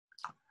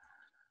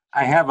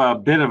I have a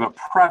bit of a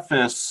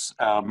preface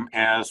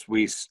as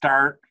we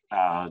start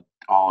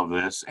all of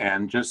this,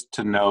 and just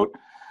to note,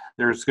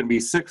 there's going to be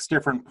 6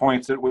 different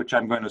points at which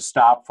I'm going to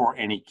stop for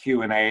any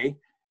Q&A,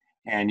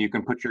 and you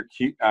can put your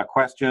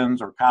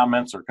questions or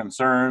comments or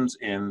concerns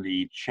in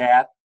the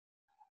chat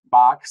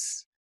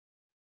box,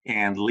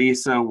 and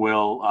Lisa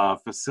will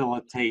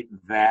facilitate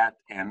that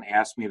and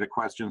ask me the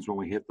questions when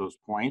we hit those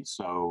points,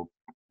 so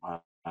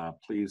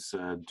please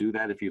do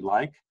that if you'd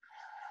like.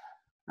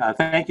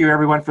 Thank you,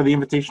 everyone, for the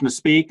invitation to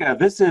speak.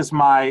 This is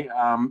my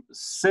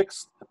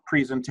 6th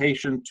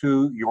presentation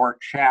to your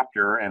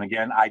chapter. And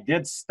again, I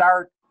did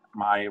start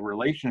my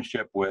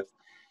relationship with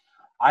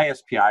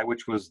ISPI,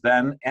 which was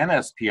then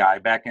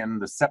NSPI, back in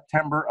the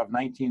September of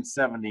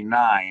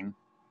 1979.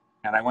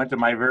 And I went to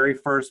my very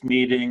first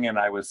meeting, and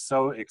I was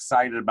so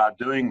excited about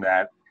doing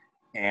that.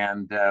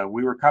 And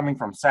we were coming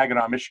from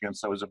Saginaw, Michigan,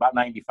 so it was about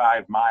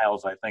 95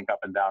 miles, I think, up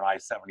and down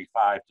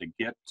I-75 to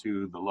get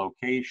to the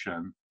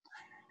location.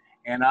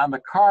 And on the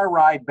car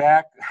ride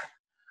back,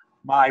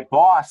 my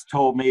boss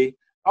told me,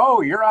 "Oh,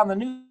 you're on the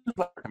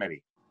newsletter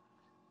committee."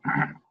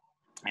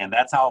 And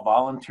that's how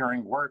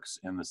volunteering works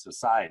in the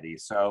society.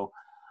 So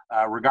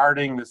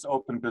regarding this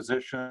open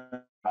position,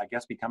 I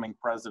guess becoming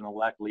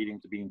president-elect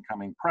leading to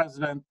becoming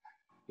president,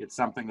 it's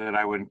something that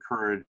I would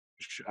encourage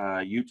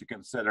you to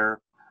consider.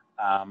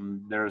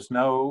 There's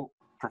no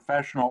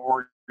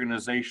professional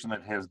organization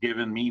that has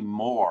given me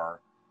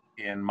more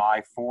in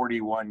my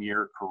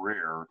 41-year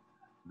career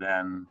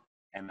than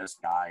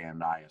NSPI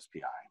and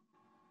ISPI.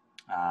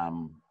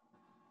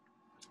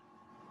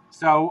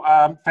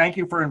 Thank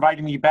you for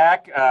inviting me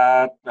back.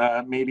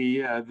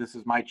 Maybe this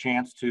is my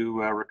chance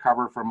to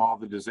recover from all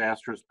the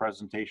disastrous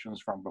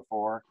presentations from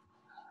before.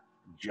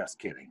 Just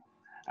kidding.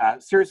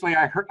 Seriously,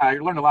 I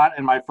learned a lot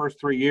in my first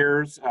 3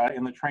 years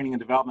in the training and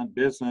development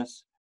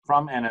business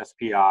from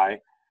NSPI.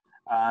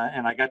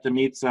 And I got to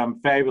meet some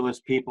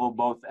fabulous people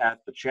both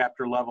at the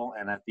chapter level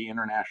and at the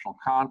international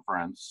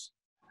conference.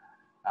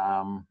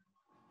 We're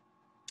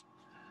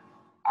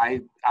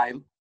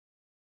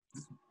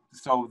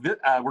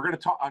going to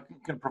talk. I'm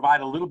going to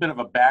provide a little bit of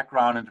a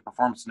background into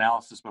performance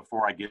analysis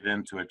before I get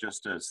into it,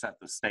 just to set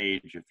the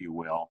stage, if you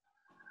will.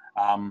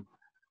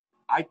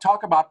 I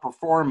talk about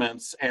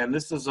performance, and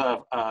this is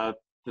the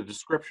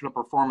description of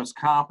performance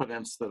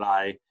competence that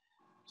I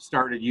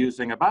started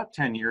using about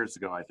 10 years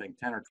ago, I think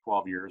 10 or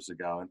 12 years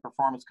ago. And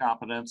performance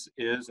competence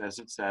is, as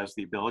it says,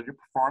 the ability to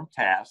perform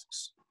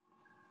tasks,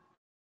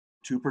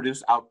 to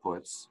produce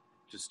outputs,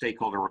 to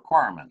stakeholder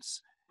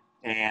requirements.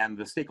 And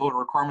the stakeholder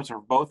requirements are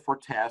both for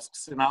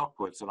tasks and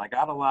outputs. And I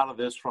got a lot of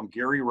this from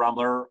Gary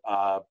Rumler,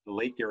 the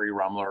late Gary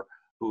Rumler,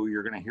 who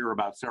you're going to hear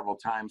about several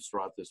times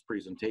throughout this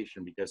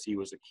presentation because he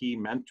was a key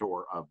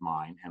mentor of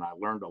mine, and I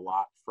learned a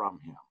lot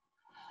from him.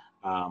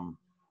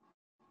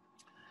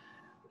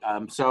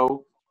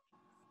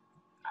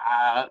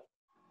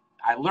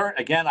 I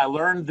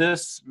learned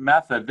this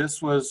method.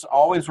 This was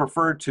always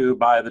referred to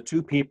by the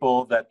 2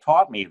 people that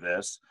taught me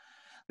this.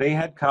 They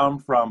had come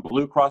from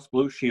Blue Cross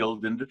Blue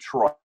Shield in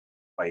Detroit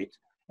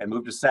and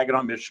moved to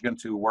Saginaw, Michigan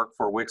to work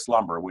for Wicks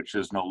Lumber, which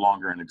is no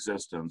longer in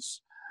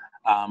existence.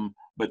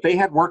 But they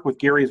had worked with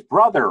Gary's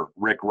brother,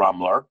 Rick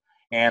Rumler,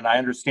 and I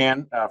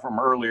understand from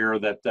earlier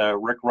that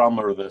Rick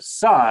Rumler, the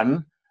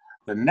son,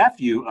 the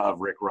nephew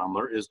of Rick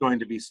Rumler, is going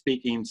to be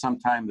speaking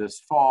sometime this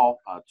fall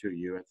to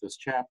you at this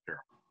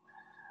chapter.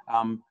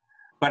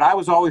 But I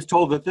was always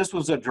told that this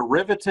was a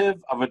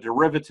derivative of a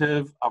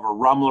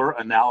Rumler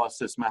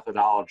analysis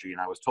methodology,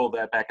 and I was told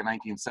that back in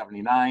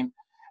 1979.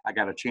 I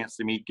got a chance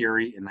to meet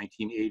Gary in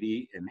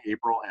 1980 in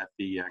April at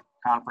the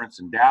conference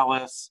in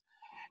Dallas.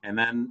 And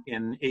then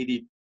in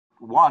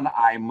 81,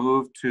 I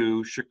moved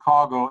to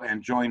Chicago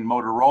and joined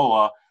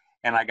Motorola,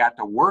 and I got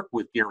to work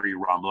with Gary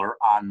Rumler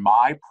on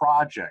my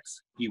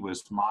projects. He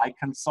was my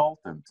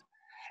consultant.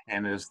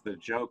 And as the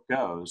joke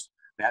goes,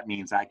 that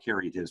means I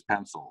carried his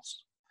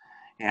pencils.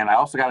 And I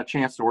also got a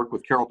chance to work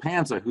with Carol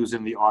Panza, who's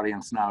in the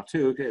audience now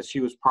too, because she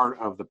was part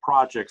of the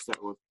projects that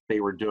they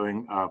were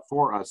doing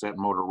for us at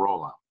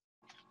Motorola.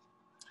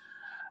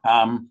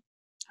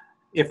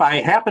 If I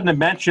happen to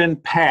mention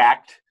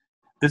PACT,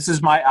 this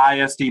is my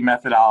ISD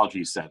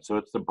methodology set. So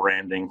it's the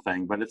branding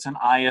thing, but it's an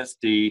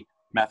ISD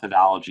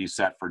methodology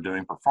set for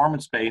doing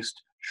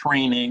performance-based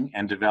training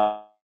and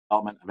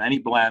development of any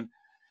blend.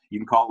 You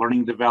can call it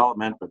learning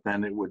development, but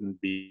then it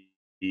wouldn't be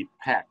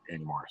PACT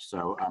anymore.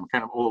 So I'm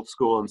kind of old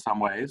school in some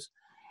ways.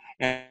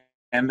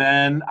 And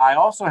then I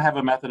also have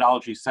a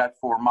methodology set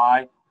for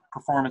my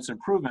performance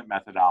improvement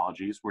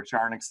methodologies, which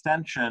are an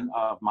extension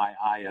of my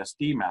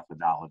ISD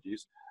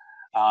methodologies.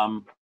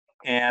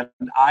 And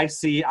I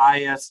see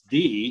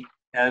ISD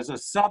as a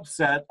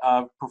subset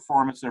of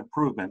performance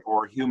improvement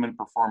or human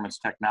performance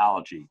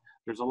technology.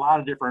 There's a lot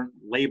of different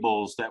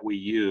labels that we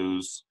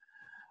use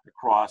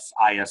across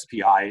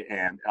ISPI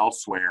and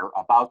elsewhere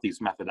about these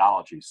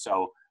methodologies.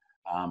 So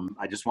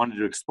I just wanted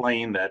to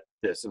explain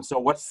this. And so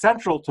what's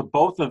central to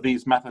both of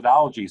these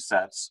methodology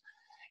sets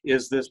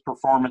is this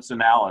performance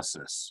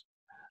analysis.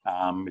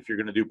 If you're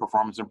going to do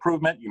performance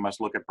improvement, you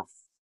must look at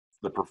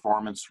the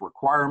performance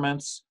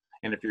requirements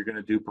And if you're going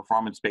to do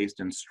performance-based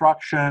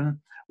instruction,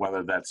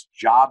 whether that's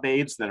job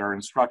aids that are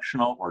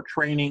instructional or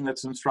training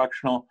that's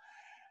instructional,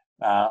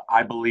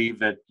 I believe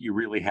that you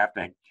really have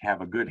to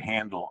have a good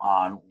handle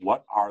on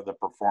what are the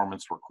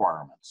performance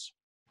requirements.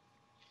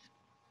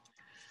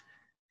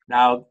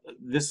 Now,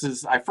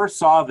 I first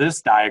saw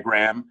this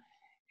diagram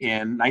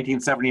in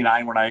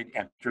 1979 when I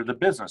entered the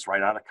business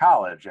right out of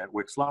college at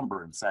Wicks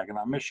Lumber in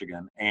Saginaw,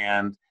 Michigan.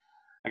 And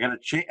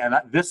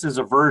this is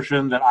a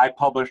version that I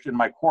published in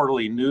my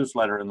quarterly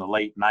newsletter in the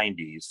late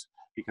 90s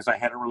because I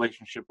had a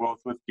relationship both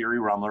with Gary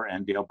Rumler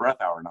and Dale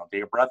Brethauer. Now,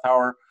 Dale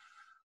Brethauer,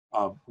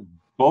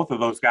 both of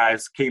those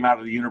guys came out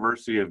of the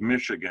University of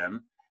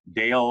Michigan.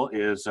 Dale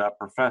is a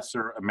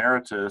professor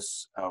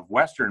emeritus of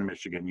Western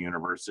Michigan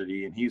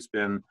University, and he's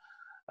been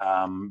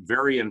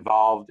very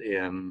involved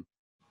in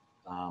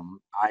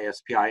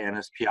ISPI,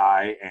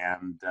 NSPI,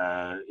 and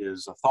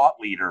is a thought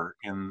leader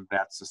in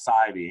that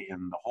society,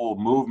 in the whole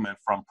movement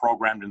from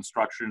programmed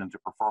instruction into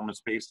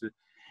performance-based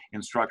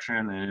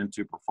instruction and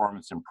into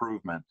performance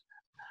improvement.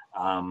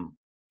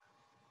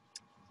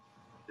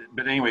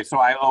 But anyway, so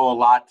I owe a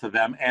lot to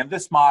them and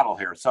this model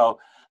here. So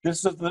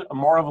this is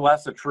more or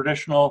less a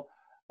traditional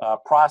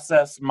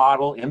process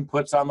model,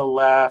 inputs on the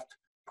left,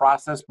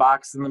 process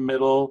box in the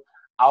middle,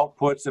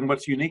 outputs. And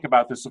what's unique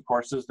about this, of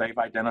course, is they've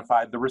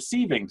identified the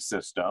receiving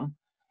system.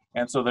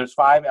 And so there's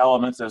 5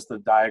 elements as the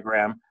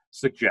diagram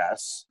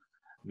suggests: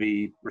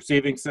 the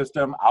receiving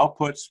system,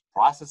 outputs,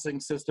 processing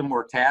system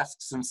where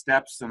tasks and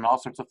steps and all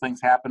sorts of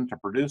things happen to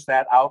produce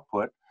that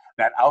output.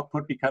 That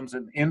output becomes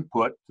an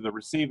input to the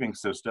receiving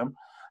system.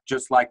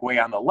 Just like way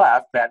on the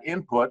left, that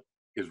input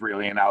is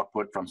really an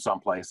output from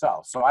someplace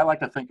else. So I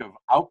like to think of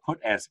output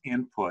as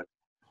input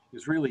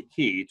is really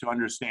key to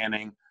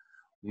understanding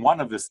one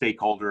of the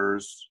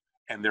stakeholders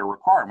and their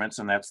requirements,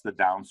 and that's the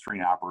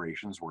downstream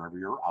operations wherever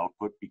your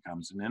output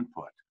becomes an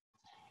input.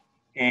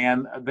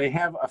 And they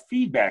have a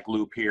feedback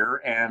loop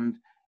here, and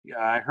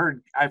I've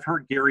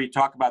heard Gary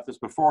talk about this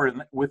before,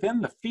 and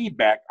within the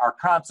feedback are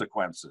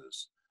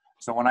consequences.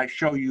 So when I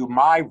show you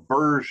my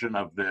version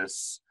of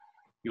this,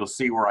 you'll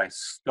see where I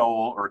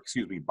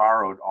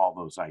borrowed all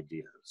those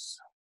ideas.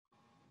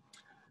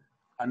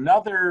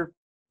 Another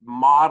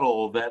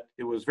model that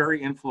it was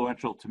very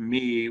influential to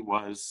me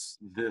was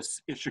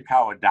this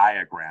Ishikawa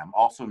diagram,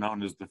 also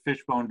known as the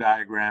fishbone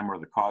diagram or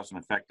the cause and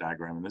effect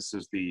diagram. And this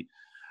is the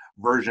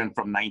version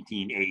from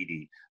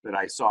 1980 that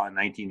I saw in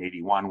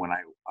 1981 when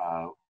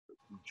I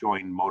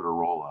joined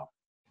Motorola,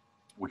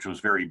 which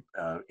was very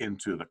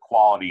into the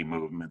quality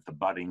movement, the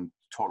budding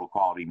total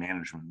quality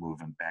management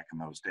movement back in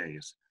those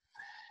days.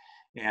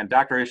 And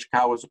Dr.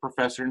 Ishikawa was a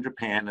professor in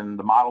Japan, and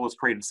the model was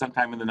created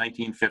sometime in the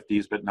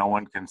 1950s, but no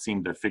one can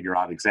seem to figure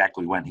out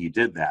exactly when he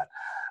did that.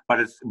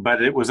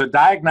 But it was a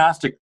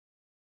diagnostic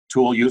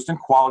tool used in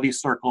quality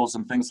circles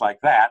and things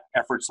like that,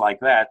 efforts like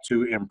that,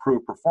 to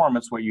improve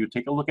performance, where you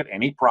take a look at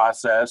any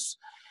process,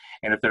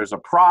 and if there's a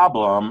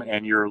problem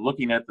and you're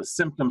looking at the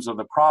symptoms of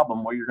the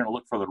problem, well, you're going to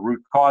look for the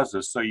root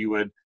causes. So you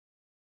would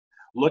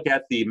look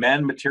at the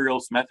men,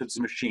 materials, methods,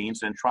 and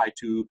machines and try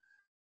to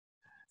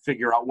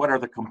figure out what are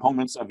the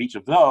components of each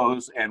of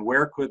those and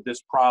where could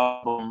this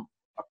problem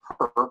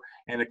occur.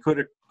 And could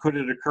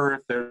it occur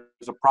if there's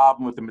a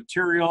problem with the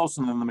materials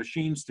and then the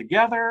machines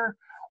together,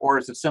 or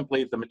is it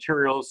simply the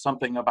materials,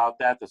 something about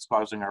that that's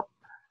causing our,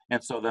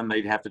 and so then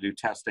they'd have to do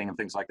testing and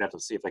things like that to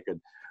see if they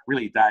could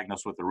really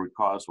diagnose what the root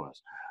cause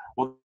was.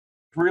 Well,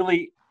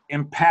 really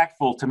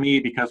impactful to me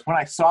because when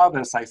I saw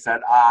this, I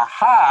said,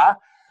 aha,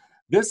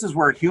 this is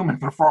where human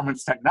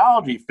performance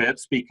technology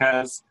fits,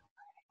 because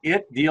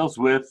it deals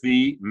with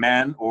the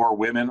men or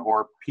women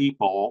or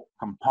people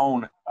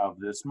component of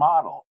this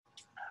model.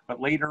 But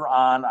later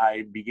on,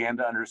 I began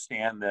to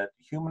understand that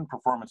human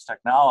performance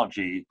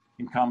technology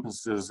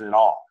encompasses it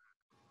all.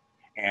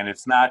 And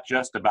it's not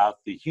just about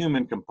the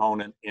human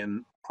component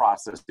in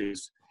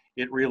processes.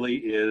 It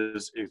really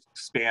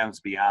expands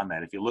beyond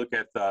that. If you look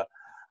at the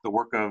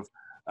work of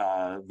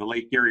the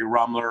late Gary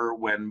Rumler,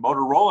 when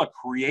Motorola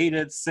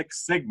created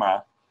Six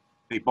Sigma,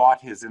 they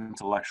bought his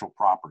intellectual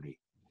property.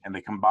 And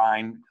they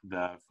combined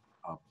the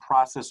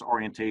process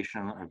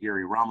orientation of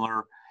Gary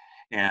Rumler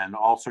and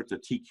all sorts of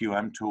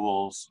TQM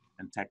tools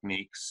and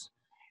techniques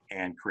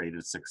and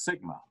created Six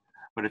Sigma.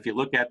 But if you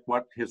look at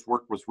what his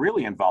work was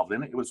really involved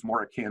in, it was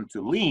more akin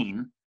to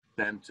Lean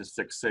than to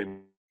Six Sigma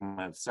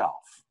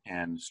itself,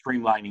 and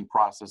streamlining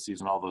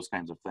processes and all those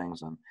kinds of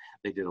things. And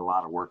they did a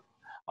lot of work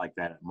like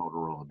that at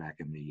Motorola back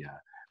in the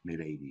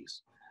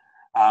mid-80s.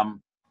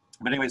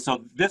 But anyway,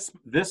 so this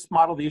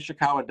model, the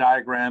Ishikawa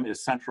diagram,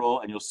 is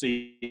central, and you'll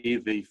see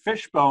the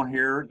fishbone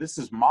here. This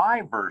is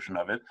my version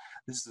of it.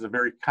 This is a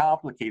very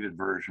complicated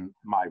version,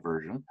 my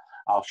version.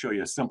 I'll show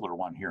you a simpler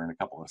one here in a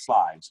couple of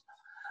slides.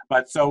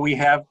 But so we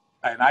have,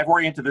 and I've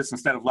oriented this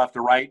instead of left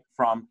to right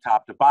from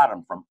top to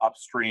bottom, from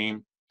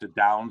upstream to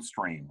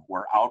downstream,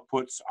 where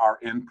outputs are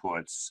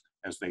inputs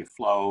as they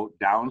flow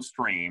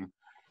downstream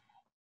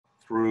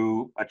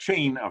through a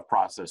chain of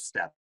process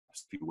steps,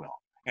 if you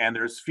will. And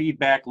there's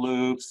feedback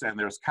loops and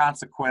there's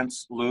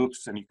consequence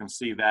loops, and you can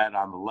see that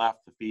on the left,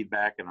 the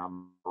feedback, and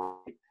on the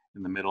right in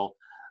in the middle,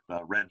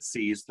 the red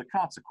C's, the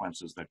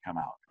consequences that come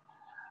out.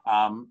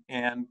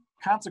 And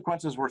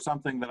consequences were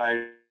something that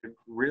I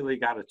really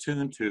got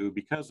attuned to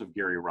because of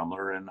Gary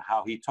Rumler and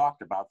how he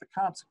talked about the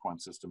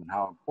consequence system and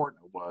how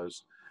important it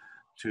was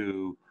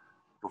to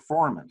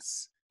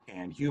performance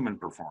and human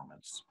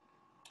performance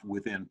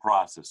within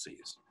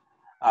processes.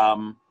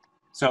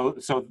 So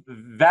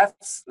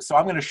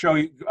I'm going to show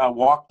you,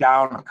 walk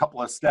down a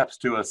couple of steps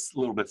to a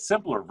little bit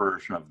simpler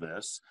version of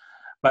this.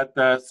 But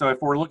so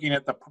if we're looking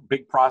at the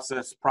big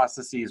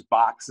processes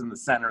box in the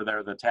center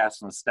there, the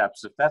tasks and the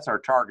steps, if that's our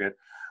target,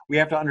 we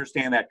have to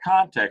understand that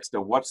context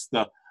of what's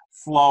the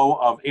flow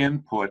of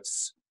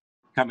inputs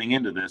coming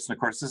into this. And of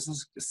course,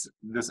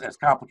 this as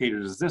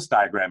complicated as this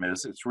diagram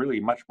is, it's really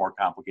much more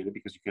complicated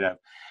because you could have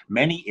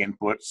many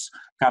inputs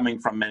coming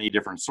from many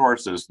different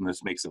sources, and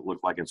this makes it look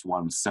like it's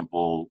one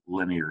simple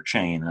linear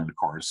chain, and of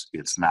course,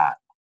 it's not.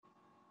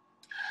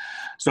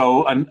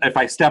 So if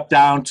I step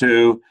down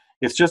to,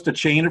 it's just a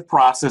chain of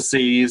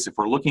processes. If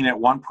we're looking at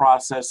one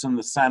process in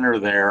the center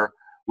there,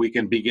 we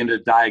can begin to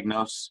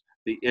diagnose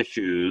the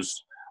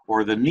issues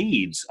or the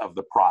needs of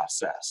the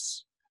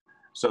process.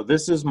 So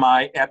this is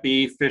my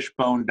EPI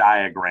fishbone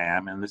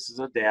diagram, and this is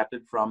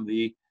adapted from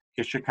the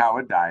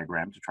Ishikawa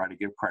diagram to try to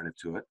give credit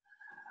to it.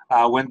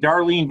 When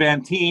Darlene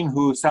Van Teen,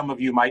 who some of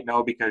you might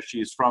know because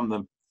she's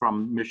from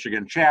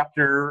Michigan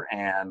chapter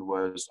and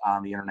was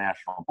on the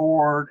international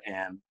board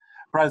and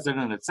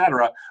president,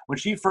 etc., when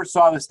she first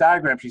saw this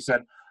diagram, she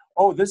said,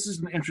 "Oh, this is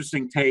an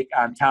interesting take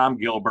on Tom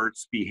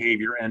Gilbert's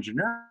behavior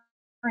engineering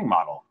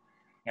model."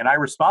 And I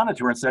responded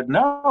to her and said,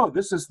 "No,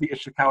 this is the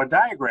Ishikawa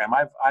diagram.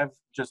 I've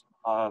just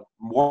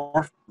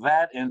morphed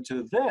that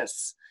into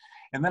this."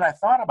 And then I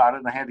thought about it,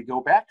 and I had to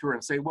go back to her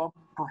and say, "Well,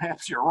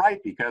 perhaps you're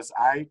right, because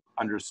I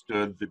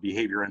understood the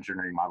behavior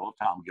engineering model of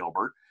Tom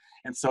Gilbert.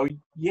 And so,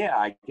 yeah,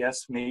 I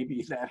guess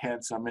maybe that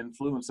had some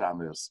influence on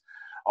this."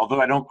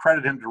 Although I don't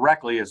credit him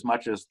directly as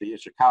much as the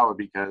Ishikawa,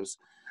 because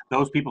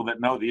those people that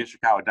know the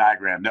Ishikawa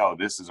diagram know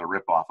this is a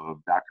ripoff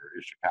of Dr.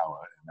 Ishikawa,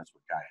 and that's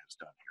what Guy has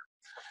done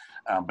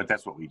here. But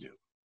that's what we do.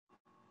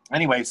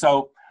 Anyway,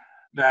 so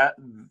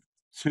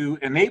to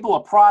enable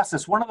a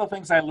process, one of the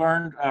things I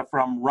learned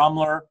from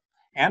Rumler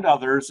and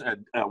others,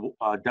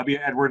 W.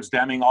 Edwards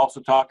Deming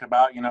also talked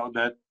about,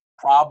 that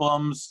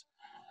problems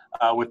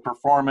with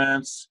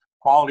performance,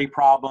 quality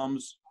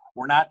problems,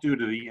 were not due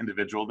to the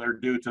individual, they're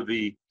due to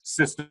the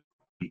system,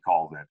 he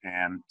called it.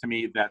 And to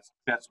me,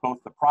 that's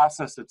both the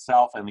process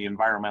itself and the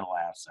environmental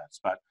assets.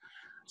 But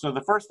so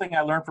the first thing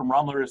I learned from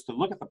Rumler is to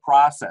look at the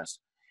process.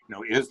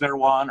 Is there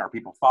one? Are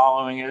people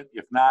following it?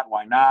 If not,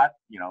 why not?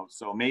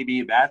 So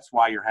maybe that's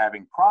why you're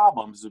having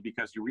problems, is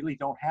because you really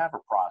don't have a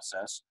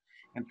process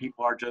and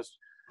people are just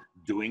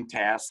doing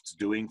tasks,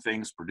 doing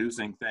things,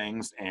 producing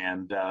things,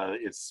 and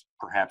it's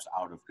perhaps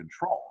out of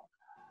control.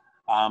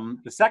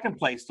 The second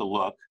place to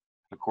look,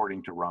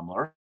 according to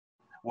Rumler,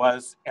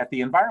 was at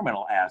the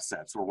environmental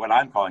assets, or what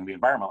I'm calling the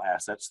environmental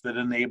assets that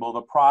enable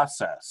the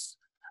process.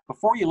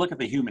 Before you look at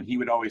the human, he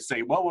would always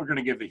say, well, we're going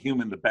to give the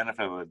human the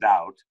benefit of the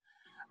doubt,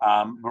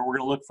 but we're going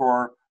to look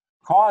for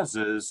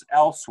causes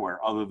elsewhere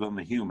other than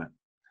the human.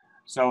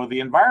 So the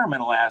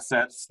environmental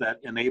assets that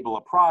enable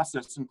a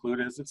process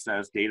include, as it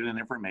says, data and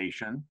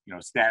information,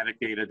 static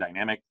data,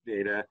 dynamic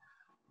data,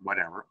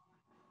 whatever.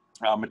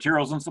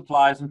 Materials and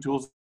supplies and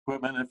tools,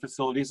 equipment and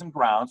facilities and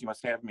grounds. You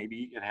must have,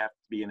 maybe it has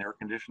to be an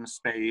air-conditioned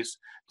space,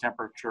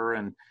 temperature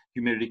and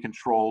humidity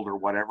controlled or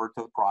whatever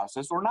to the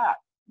process, or not.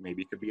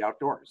 Maybe it could be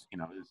outdoors.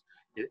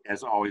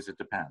 As always, it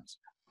depends.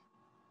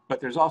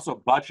 But there's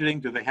also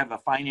budgeting. Do they have the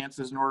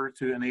finances in order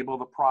to enable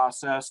the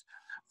process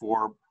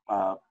for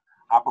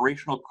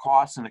operational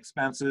costs and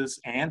expenses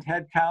and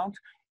headcount?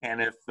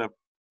 And if the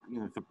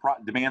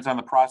demands on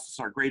the process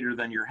are greater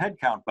than your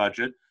headcount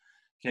budget,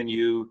 can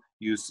you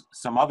use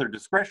some other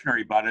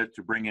discretionary budget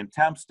to bring in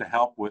temps to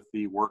help with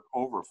the work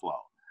overflow?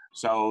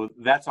 So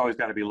that's always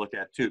got to be looked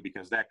at too,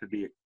 because that could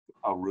be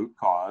a root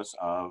cause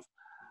of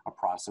a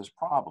process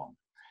problem.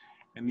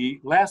 And the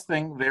last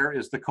thing there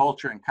is the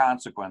culture and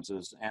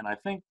consequences. And I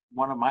think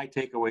one of my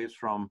takeaways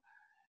from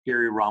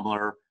Gary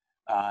Rumler,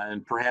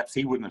 and perhaps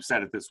he wouldn't have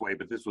said it this way,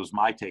 but this was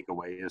my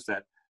takeaway, is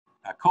that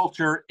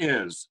culture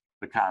is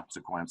the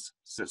consequence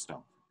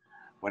system.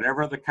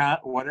 Whatever the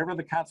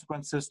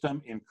consequence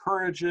system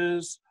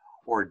encourages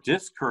or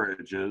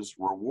discourages,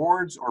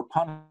 rewards or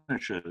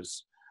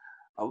punishes,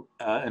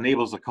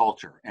 enables a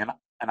culture. And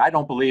I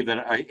don't believe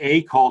that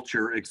a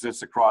culture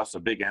exists across a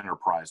big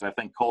enterprise. I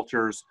think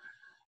cultures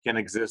can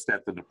exist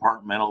at the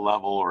departmental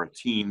level or a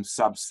team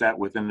subset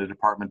within the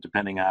department,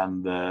 depending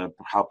on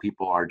how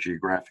people are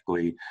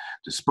geographically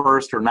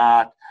dispersed or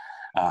not,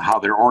 how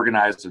they're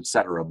organized, et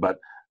cetera.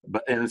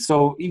 And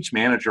so each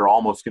manager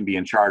almost can be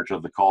in charge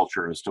of the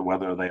culture as to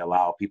whether they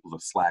allow people to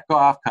slack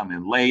off, come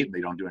in late, and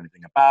they don't do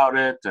anything about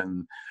it,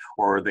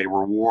 or they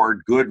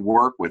reward good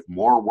work with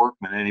more work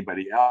than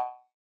anybody else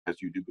because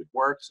you do good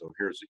work, so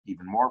here's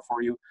even more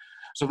for you.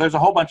 So there's a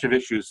whole bunch of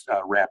issues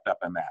wrapped up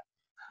in that.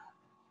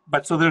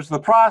 But so there's the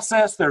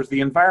process, there's the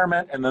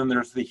environment, and then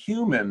there's the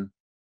human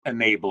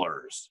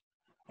enablers.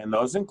 And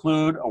those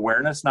include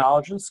awareness,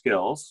 knowledge, and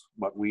skills,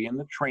 what we in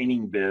the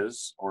training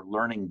biz or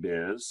learning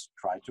biz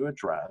try to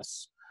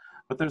address.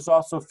 But there's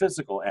also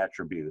physical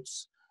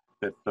attributes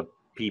that the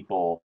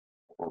people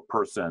or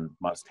person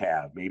must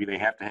have. Maybe they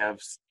have to have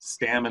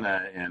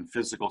stamina and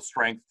physical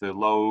strength to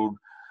load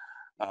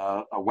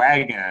a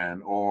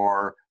wagon,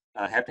 or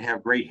have to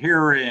have great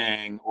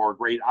hearing or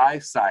great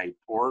eyesight,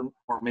 or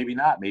maybe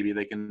not. Maybe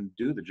they can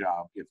do the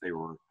job if they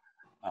were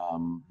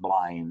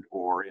blind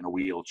or in a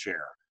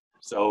wheelchair.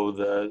 So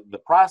the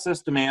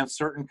process demands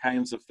certain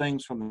kinds of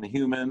things from the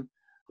human,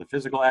 the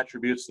physical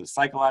attributes, the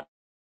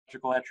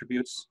psychological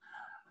attributes.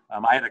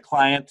 I had a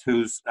client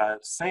whose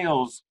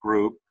sales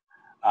group,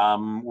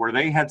 where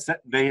they had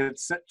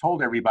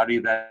told everybody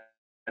that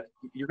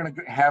you're going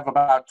to have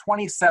about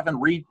 27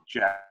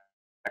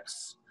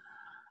 rejects,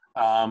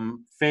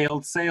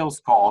 failed sales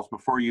calls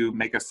before you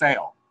make a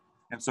sale.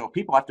 And so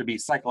people have to be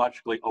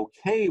psychologically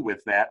okay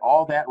with that,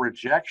 all that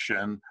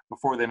rejection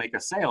before they make a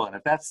sale. And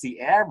if that's the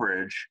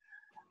average,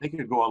 they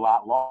could go a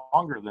lot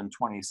longer than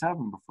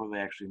 27 before they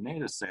actually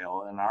made a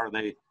sale. And are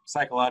they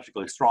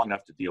psychologically strong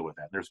enough to deal with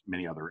that? There's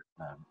many other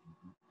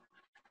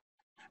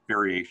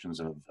variations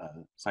of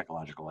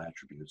psychological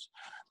attributes.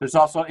 There's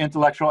also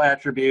intellectual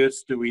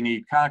attributes. Do we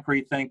need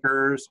concrete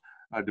thinkers?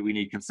 Do we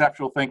need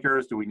conceptual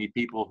thinkers? Do we need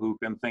people who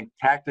can think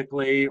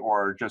tactically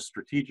or just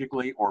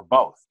strategically, or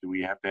both? Do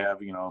we have to have,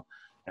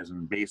 as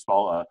in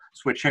baseball, a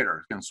switch hitter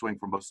who can swing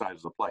from both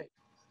sides of the plate?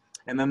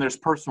 And then there's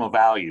personal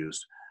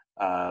values.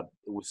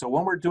 So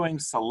when we're doing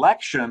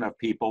selection of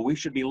people, we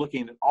should be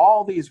looking at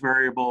all these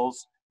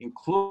variables,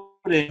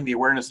 including the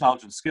awareness,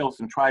 knowledge, and skills,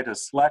 and try to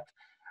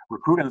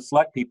recruit and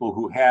select people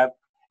who have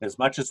as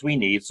much as we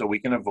need so we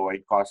can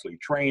avoid costly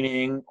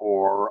training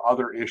or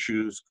other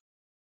issues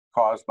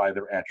caused by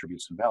their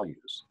attributes and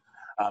values.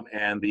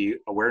 And the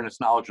awareness,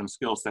 knowledge, and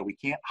skills that we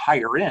can't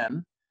hire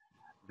in,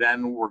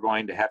 then we're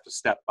going to have to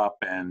step up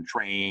and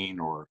train,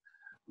 or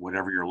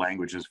whatever your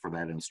language is for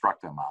that,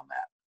 instruct them on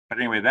that. But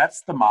anyway,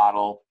 that's the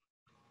model,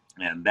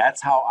 and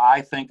that's how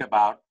I think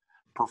about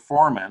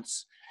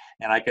performance.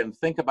 And I can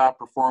think about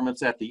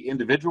performance at the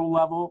individual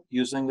level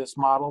using this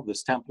model,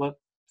 this template.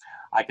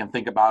 I can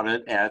think about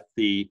it at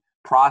the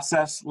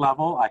process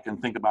level. I can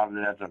think about it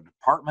at the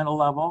departmental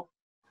level.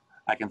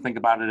 I can think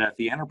about it at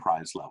the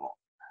enterprise level.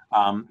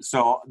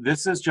 So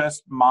this is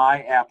just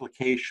my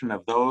application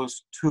of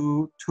those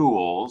two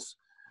tools,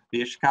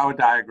 the Ishikawa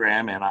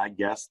diagram, and I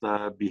guess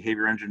the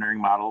behavior engineering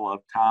model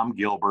of Tom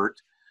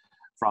Gilbert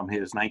from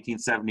his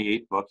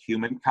 1978 book,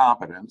 Human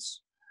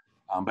Competence.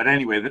 But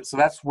anyway, so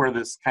that's where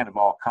this kind of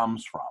all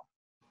comes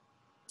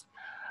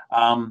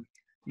from.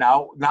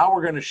 Now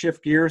we're going to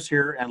shift gears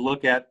here and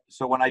look at,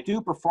 so when I do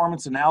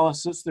performance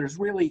analysis, there's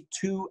really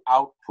two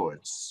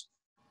outputs.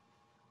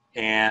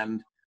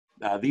 And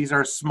these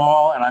are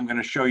small, and I'm going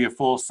to show you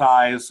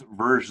full-size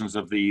versions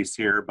of these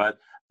here. But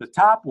the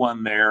top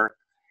one there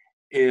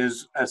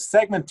is a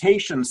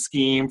segmentation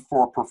scheme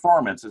for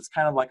performance. It's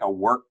kind of like a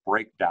work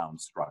breakdown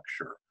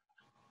structure.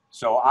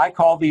 So I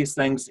call these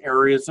things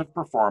areas of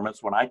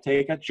performance. When I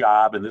take a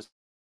job, and this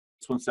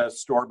one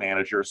says store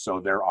manager, so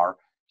there are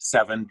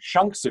 7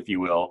 chunks, if you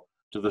will,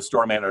 to the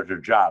store manager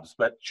jobs.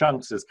 But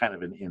chunks is kind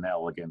of an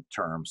inelegant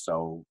term,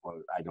 so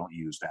I don't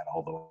use that,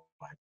 although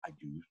I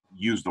do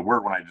use the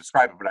word when I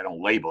describe it, but I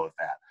don't label it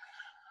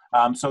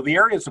that. So the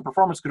areas of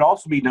performance could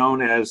also be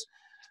known as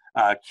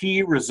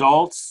key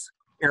results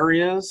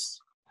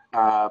areas.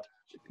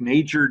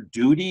 Major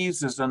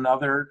duties is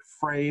another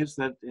phrase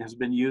that has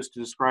been used to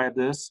describe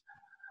this.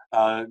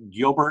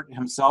 Gilbert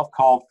himself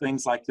called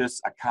things like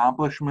this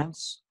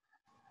accomplishments.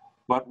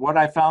 But what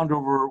I found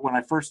over when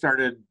I first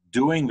started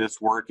doing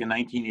this work in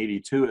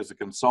 1982 as a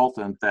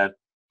consultant, that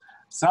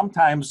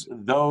sometimes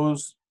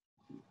those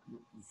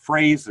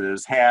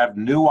phrases have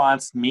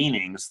nuanced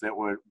meanings that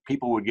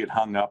people would get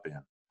hung up in.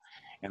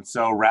 And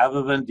so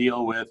rather than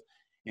deal with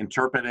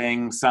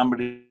interpreting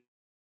somebody's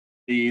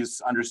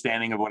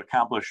understanding of what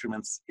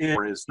accomplishments is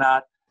or is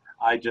not,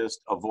 I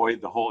just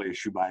avoid the whole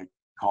issue by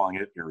calling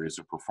it areas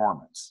of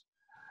performance.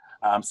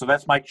 So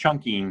that's my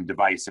chunking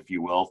device, if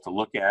you will, to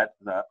look at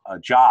a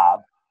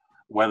job,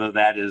 whether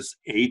that is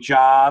a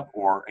job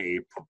or a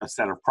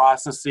set of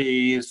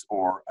processes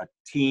or a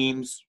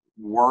team's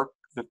work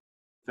that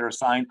they're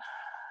assigned.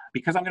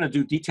 Because I'm going to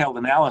do detailed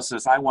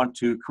analysis, I want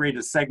to create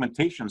a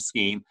segmentation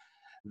scheme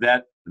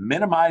that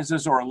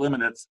minimizes or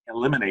eliminates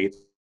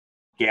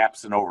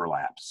gaps and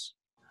overlaps.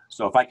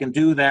 So if I can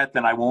do that,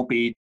 then I won't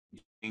be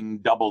doing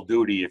double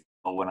duty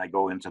when I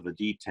go into the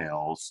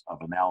details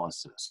of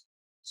analysis.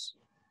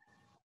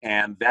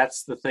 And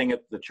that's the thing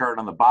at the chart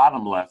on the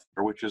bottom left,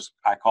 which is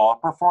I call a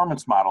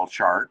performance model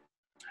chart.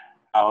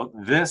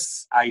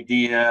 This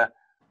idea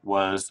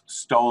was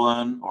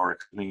stolen or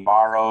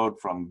borrowed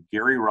from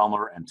Gary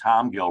Rumler and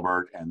Tom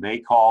Gilbert, and they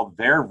called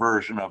their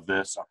version of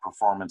this a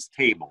performance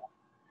table.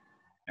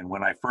 And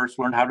when I first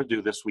learned how to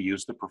do this, we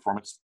used the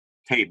performance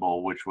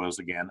table, which was,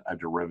 again, a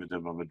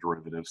derivative of a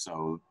derivative.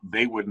 So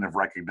they wouldn't have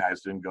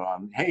recognized it and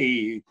gone,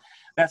 hey,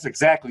 that's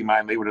exactly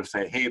mine. They would have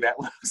said, hey, that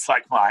looks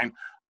like mine,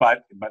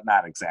 but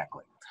not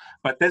exactly.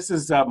 But this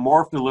has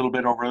morphed a little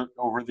bit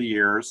over the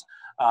years.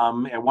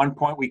 At one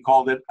point, we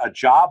called it a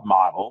job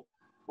model,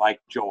 like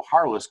Joe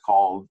Harless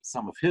called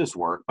some of his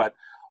work. But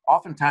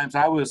oftentimes,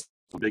 I was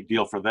a big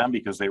deal for them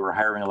because they were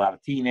hiring a lot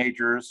of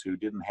teenagers who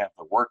didn't have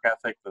the work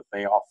ethic that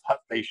they all thought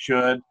they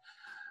should.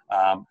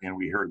 And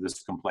we heard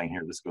this complaint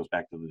here. This goes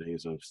back to the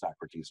days of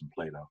Socrates and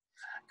Plato,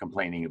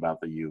 complaining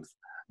about the youth.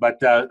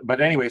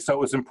 But anyway, so it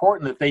was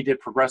important that they did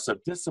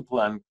progressive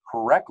discipline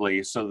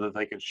correctly so that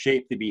they could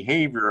shape the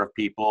behavior of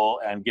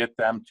people and get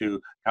them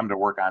to come to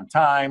work on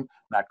time,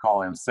 not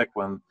call in sick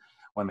when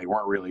they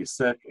weren't really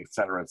sick, et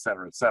cetera, et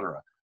cetera, et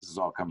cetera. This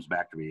all comes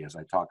back to me as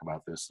I talk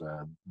about this,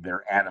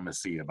 their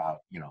animacy about,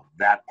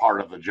 that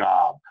part of the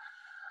job.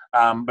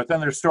 But then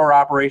there's store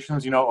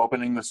operations,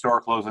 opening the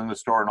store, closing the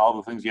store, and all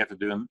the things you have to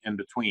do in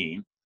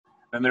between.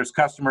 Then there's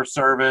customer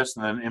service,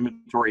 and then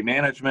inventory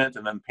management,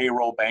 and then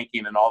payroll,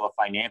 banking, and all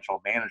the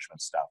financial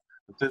management stuff.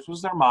 But this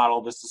was their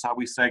model. This is how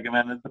we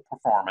segmented the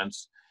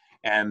performance.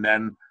 And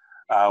then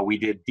we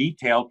did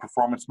detailed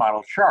performance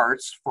model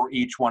charts for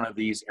each one of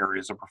these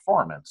areas of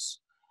performance.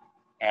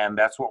 And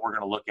that's what we're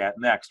going to look at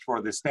next.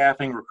 For the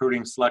staffing,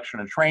 recruiting, selection,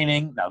 and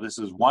training, now this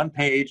is one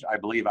page, I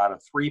believe, out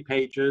of 3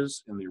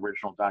 pages in the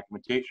original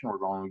documentation. We're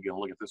going to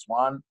look at this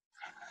one.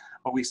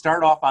 But we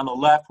start off on the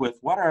left with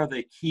what are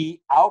the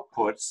key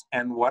outputs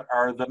and what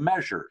are the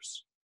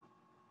measures.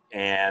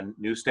 And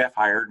new staff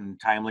hired and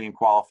timely and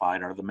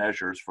qualified are the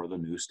measures for the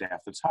new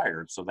staff that's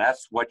hired. So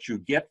that's what you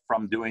get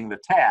from doing the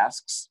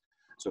tasks.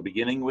 So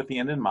beginning with the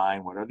end in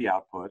mind, what are the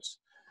outputs?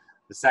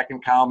 The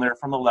second column there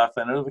from the left,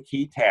 then are the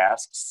key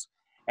tasks.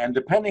 And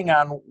depending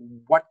on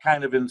what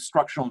kind of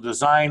instructional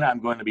design I'm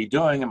going to be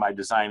doing, am I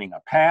designing a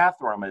path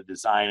or am I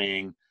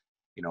designing,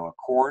 a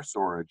course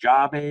or a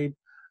job aid?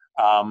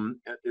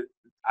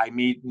 I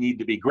need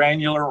to be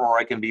granular, or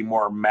I can be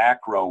more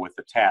macro with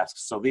the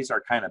tasks. So these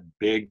are kind of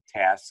big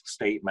task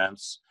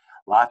statements,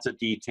 lots of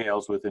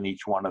details within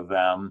each one of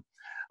them.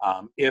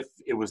 If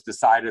it was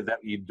decided that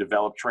you'd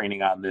develop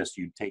training on this,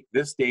 you'd take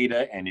this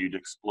data and you'd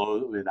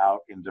explode it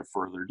out into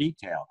further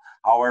detail.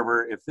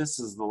 However, if this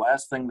is the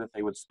last thing that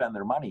they would spend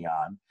their money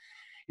on,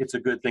 it's a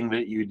good thing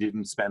that you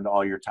didn't spend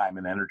all your time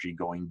and energy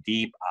going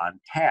deep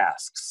on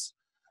tasks.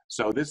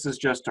 So this is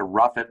just to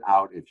rough it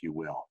out, if you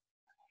will.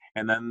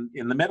 And then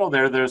in the middle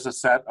there's a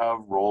set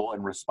of role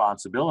and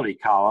responsibility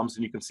columns.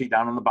 And you can see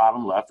down on the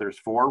bottom left, there's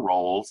 4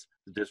 roles: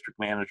 the district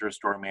manager,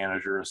 store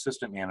manager,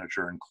 assistant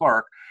manager, and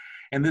clerk.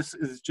 And this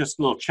is just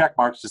little check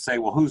marks to say,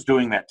 well, who's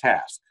doing that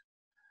task?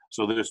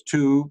 So there's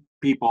 2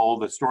 people,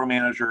 the store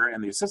manager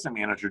and the assistant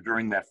manager,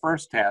 during that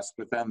first task,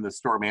 but then the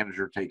store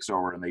manager takes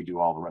over and they do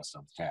all the rest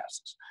of the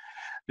tasks.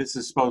 This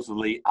is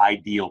supposedly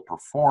ideal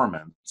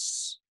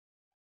performance.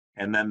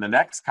 And then the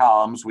next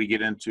columns, we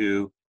get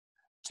into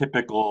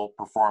typical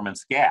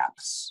performance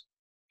gaps.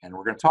 And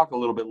we're going to talk a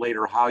little bit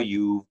later how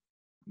you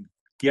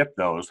get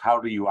those. How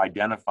do you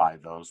identify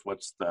those?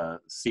 What's the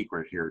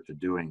secret here to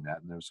doing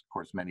that? And there's, of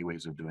course, many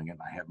ways of doing it, and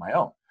I have my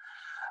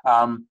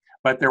own.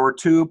 But there were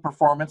 2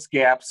 performance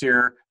gaps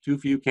here, too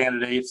few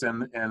candidates,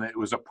 and it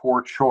was a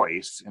poor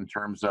choice in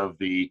terms of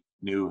the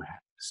new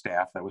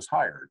staff that was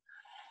hired.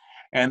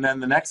 And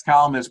then the next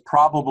column is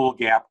probable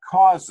gap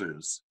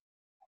causes.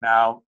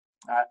 Now,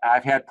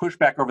 I've had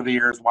pushback over the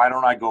years. Why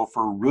don't I go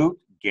for root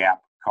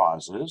gap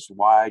causes?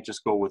 Why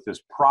just go with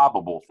this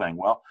probable thing?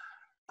 Well,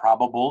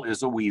 probable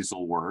is a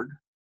weasel word.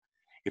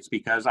 It's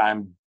because I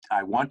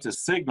want to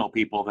signal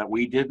people that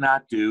we did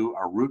not do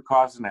a root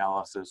cause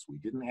analysis. We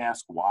didn't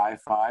ask why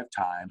 5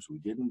 times. We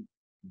didn't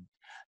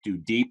do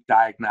deep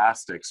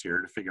diagnostics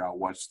here to figure out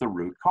what's the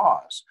root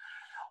cause.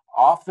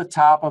 Off the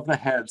top of the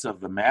heads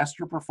of the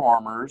master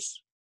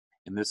performers,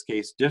 in this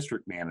case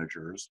district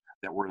managers,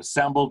 that were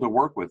assembled to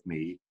work with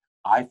me,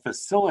 I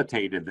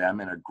facilitated them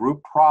in a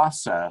group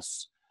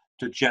process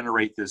to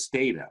generate this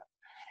data.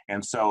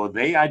 And so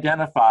they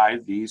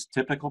identified these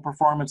typical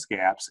performance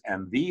gaps,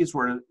 and these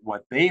were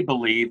what they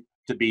believed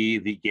to be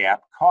the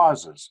gap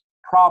causes,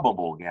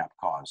 probable gap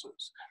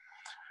causes.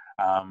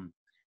 And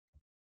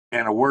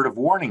a word of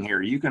warning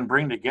here, you can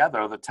bring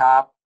together the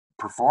top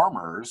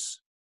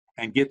performers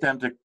and get them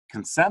to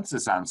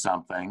consensus on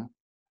something,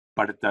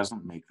 but it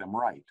doesn't make them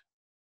right.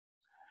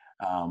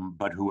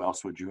 But who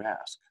else would you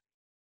ask?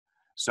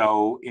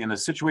 So in a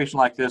situation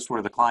like this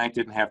where the client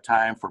didn't have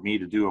time for me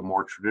to do a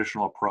more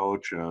traditional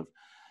approach of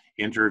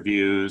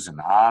interviews and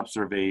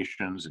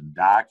observations and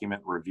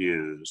document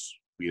reviews,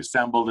 we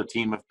assembled a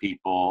team of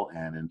people,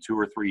 and in 2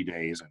 or 3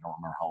 days, I don't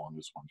remember how long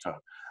this one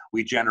took,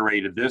 we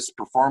generated this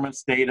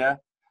performance data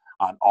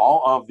on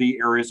all of the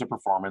areas of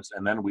performance,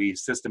 and then we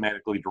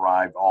systematically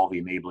derived all the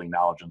enabling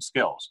knowledge and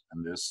skills.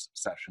 And this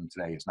session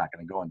today is not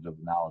going to go into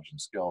the knowledge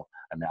and skill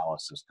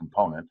analysis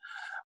component,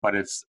 but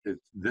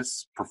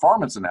this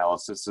performance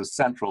analysis is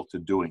central to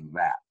doing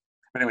that.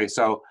 But anyway,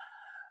 so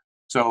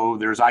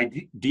there's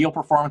ideal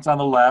performance on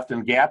the left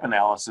and gap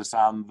analysis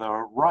on the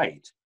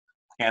right.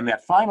 And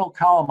that final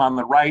column on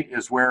the right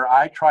is where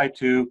I try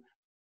to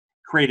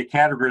create a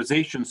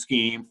categorization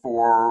scheme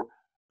for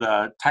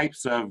the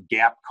types of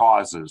gap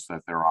causes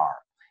that there are.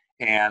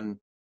 And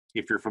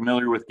if you're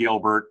familiar with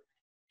Gilbert,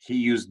 he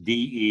used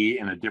DE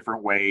in a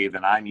different way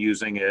than I'm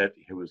using it.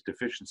 It was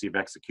deficiency of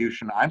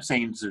execution. I'm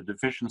saying it's a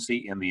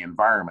deficiency in the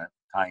environment,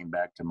 tying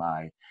back to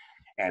my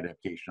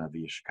adaptation of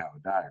the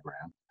Ishikawa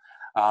diagram.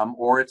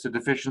 Or it's a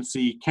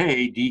deficiency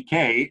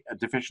DK, a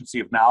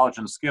deficiency of knowledge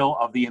and skill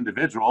of the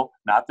individual,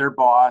 not their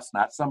boss,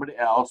 not somebody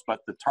else,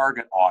 but the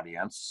target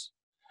audience.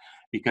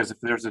 Because if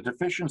there's a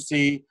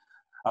deficiency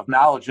of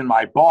knowledge in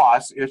my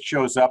boss, it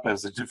shows up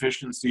as a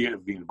deficiency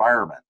of the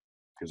environment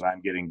because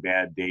I'm getting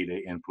bad data,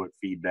 input,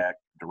 feedback,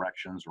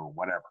 directions, or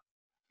whatever.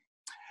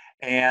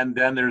 And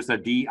then there's a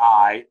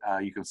DI,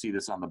 you can see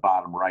this on the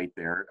bottom right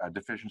there, a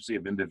deficiency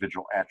of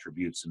individual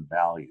attributes and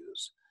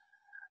values.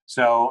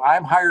 So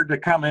I'm hired to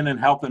come in and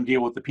help them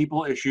deal with the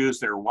people issues.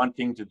 They're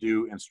wanting to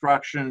do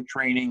instruction,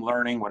 training,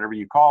 learning, whatever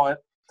you call it.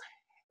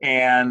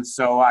 And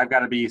so I've got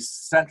to be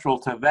central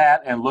to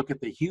that and look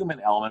at the human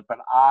element, but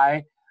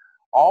I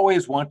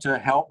always want to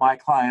help my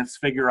clients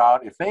figure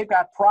out if they've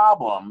got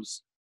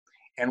problems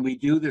and we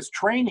do this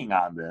training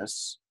on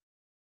this,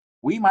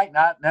 we might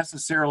not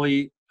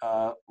necessarily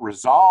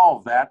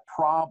resolve that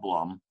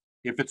problem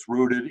if it's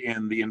rooted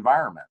in the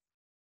environment,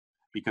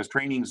 because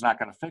training is not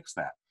going to fix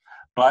that.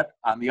 But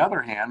on the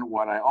other hand,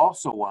 what I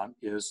also want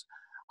is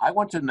I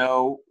want to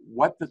know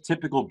what the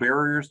typical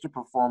barriers to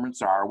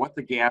performance are, what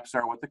the gaps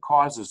are, what the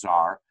causes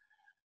are.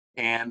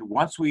 And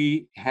once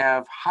we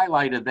have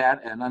highlighted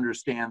that and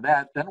understand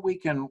that, then we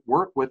can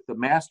work with the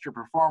master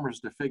performers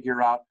to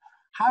figure out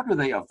how do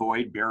they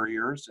avoid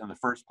barriers in the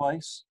first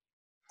place?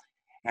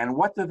 And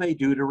what do they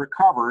do to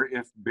recover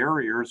if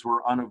barriers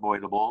were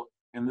unavoidable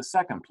in the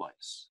second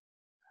place?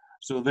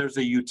 So there's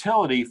a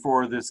utility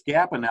for this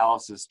gap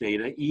analysis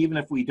data, even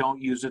if we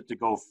don't use it to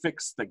go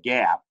fix the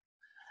gap.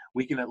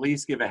 We can at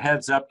least give a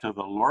heads up to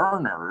the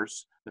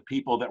learners, the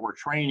people that we're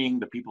training,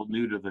 the people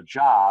new to the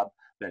job,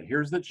 that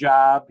here's the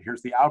job,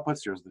 here's the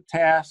outputs, here's the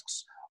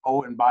tasks.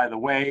 Oh, and by the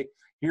way,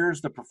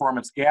 here's the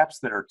performance gaps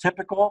that are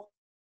typical.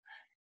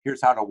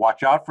 Here's how to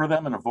watch out for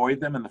them and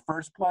avoid them in the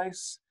first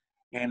place.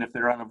 And if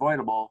they're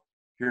unavoidable,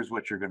 here's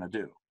what you're going to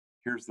do.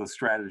 Here's the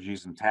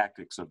strategies and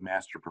tactics of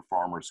master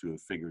performers who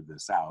have figured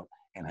this out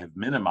and have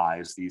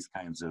minimized these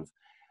kinds of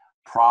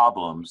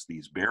problems,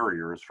 these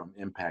barriers from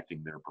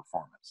impacting their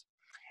performance.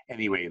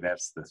 Anyway,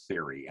 that's the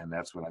theory, and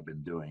that's what I've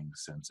been doing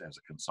as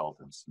a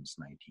consultant since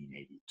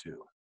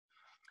 1982.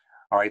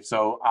 All right,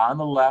 so on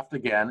the left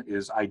again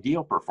is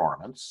ideal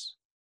performance.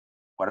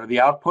 What are the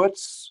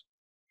outputs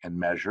and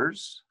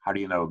measures? How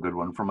do you know a good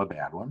one from a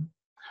bad one?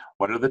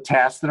 What are the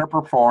tasks that are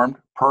performed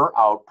per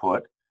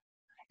output?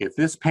 If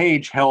this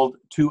page held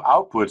two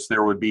outputs,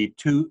 there would be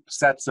two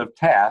sets of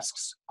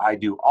tasks. I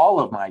do all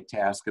of my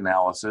task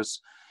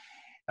analysis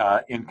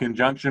in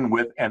conjunction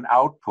with an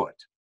output.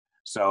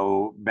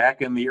 So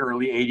back in the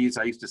early 80s,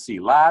 I used to see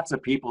lots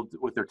of people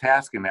with their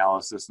task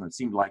analysis, and it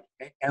seemed like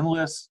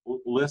endless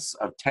lists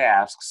of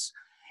tasks,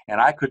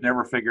 and I could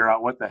never figure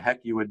out what the heck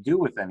you would do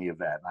with any of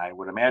that. And I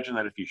would imagine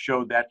that if you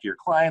showed that to your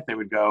client, they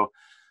would go,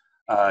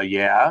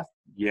 yeah,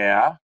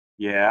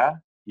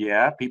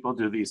 people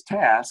do these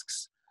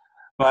tasks.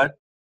 But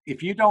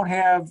if you don't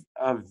have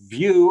a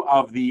view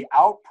of the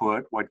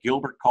output, what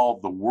Gilbert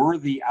called the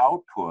worthy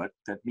output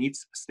that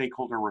meets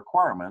stakeholder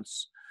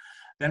requirements,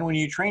 then when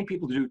you train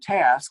people to do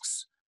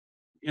tasks,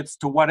 it's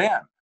to what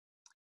end?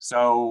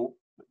 So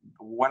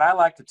what I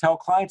like to tell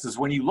clients is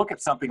when you look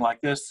at something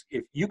like this,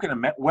 if you can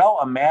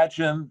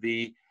imagine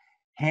the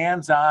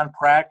hands-on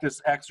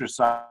practice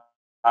exercise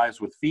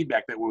with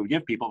feedback that we would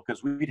give people,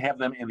 because we'd have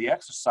them in the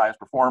exercise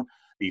perform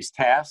these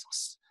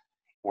tasks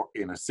or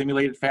in a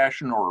simulated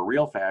fashion or a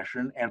real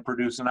fashion and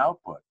produce an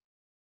output.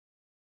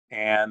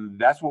 And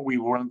that's what we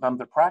want them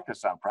to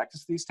practice on,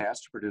 practice these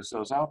tasks to produce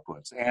those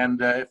outputs. And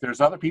if there's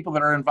other people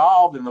that are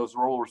involved in those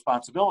role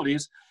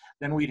responsibilities,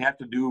 then we'd have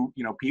to do,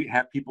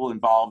 have people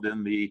involved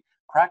in the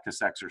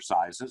practice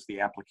exercises, the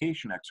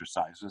application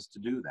exercises to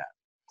do that.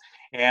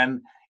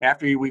 And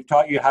after we've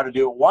taught you how to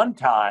do it one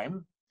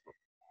time,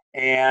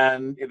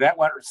 and that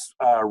went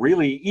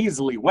really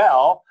easily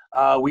well,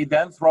 we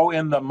then throw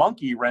in the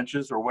monkey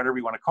wrenches or whatever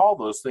you want to call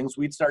those things.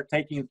 We'd start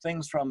taking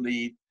things from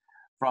the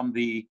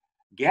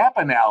gap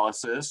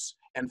analysis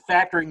and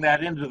factoring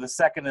that into the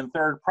second and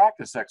third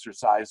practice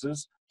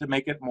exercises to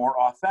make it more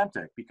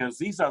authentic, because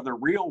these are the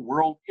real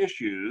world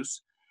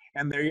issues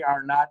and they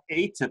are not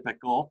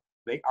atypical,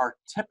 they are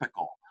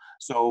typical.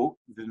 So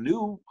the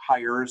new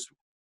hires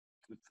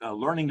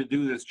learning to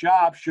do this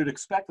job should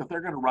expect that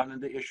they're going to run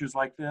into issues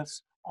like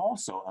this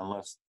also,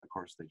 unless of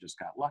course they just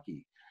got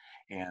lucky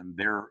and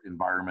their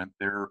environment,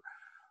 their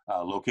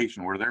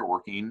location where they're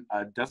working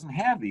doesn't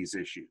have these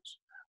issues.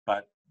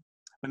 But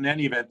in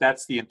any event,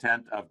 that's the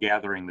intent of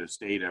gathering this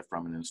data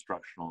from an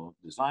instructional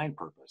design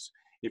purpose.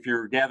 If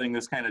you're gathering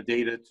this kind of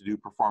data to do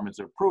performance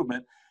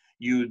improvement,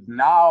 you'd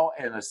now,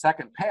 in a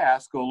second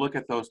pass, go look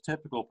at those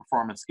typical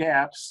performance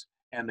gaps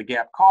and the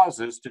gap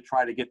causes to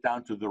try to get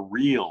down to the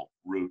real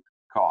root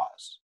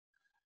cause.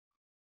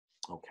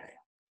 Okay.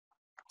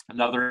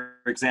 Another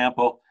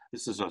example,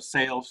 this is a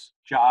sales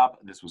job.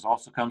 This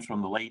also comes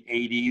from the late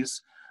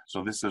 80s.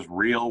 So this is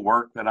real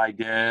work that I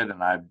did,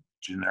 and I've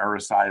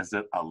genericized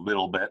it a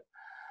little bit.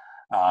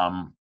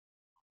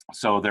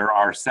 So there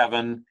are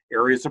 7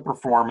 areas of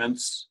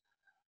performance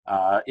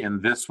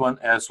in this one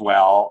as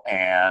well.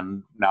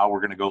 And now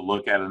we're going to go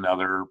look at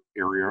another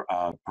area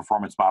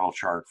performance model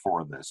chart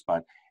for this.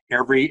 But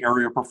every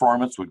area of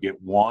performance would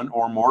get 1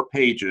 or more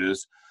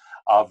pages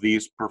of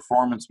these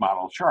performance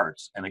model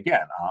charts. And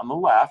again, on the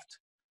left,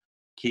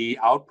 key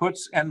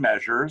outputs and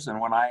measures.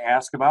 And when I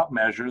ask about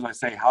measures, I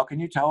say, how can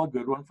you tell a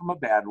good one from a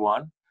bad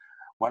one?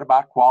 What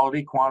about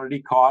quality,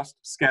 quantity, cost,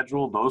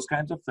 schedule, those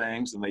kinds of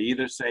things? And they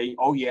either say,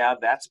 oh yeah,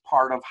 that's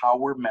part of how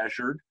we're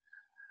measured.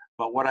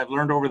 But what I've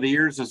learned over the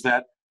years is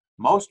that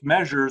most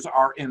measures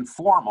are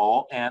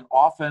informal and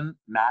often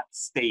not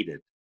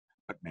stated.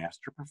 But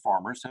master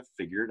performers have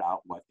figured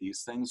out what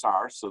these things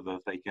are so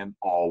that they can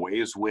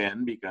always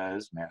win,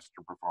 because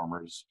master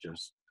performers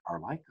just are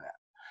like that.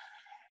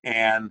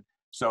 And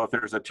so if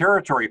there's a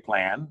territory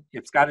plan,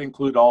 it's got to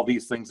include all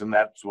these things, and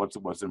that's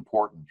what's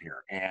important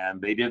here. And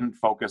they didn't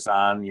focus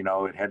on,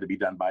 it had to be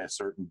done by a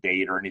certain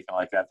date or anything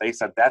like that. They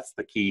said that's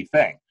the key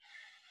thing.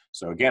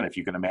 So again, if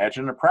you can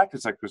imagine a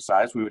practice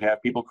exercise, we would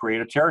have people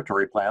create a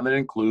territory plan that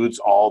includes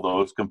all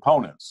those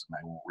components. And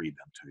I won't read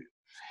them to you.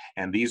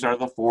 And these are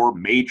the 4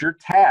 major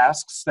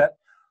tasks that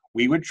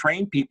we would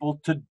train people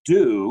to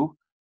do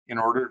in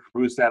order to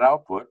produce that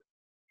output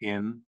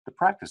in the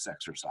practice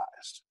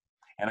exercise.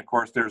 And of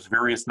course, there's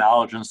various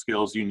knowledge and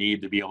skills you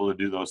need to be able to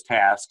do those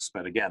tasks.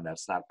 But again,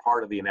 that's not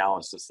part of the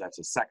analysis. That's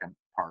a second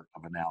part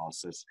of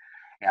analysis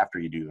after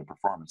you do the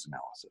performance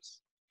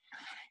analysis.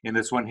 In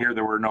this one here,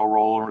 there were no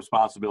role and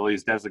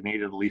responsibilities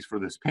designated, at least for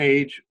this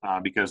page,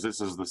 because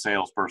this is the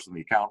salesperson,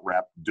 the account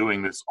rep,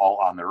 doing this all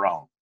on their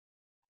own.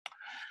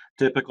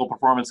 Typical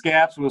performance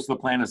gaps was the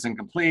plan is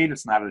incomplete,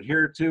 it's not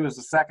adhered to, is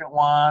the second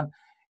one.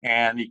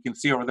 And you can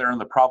see over there in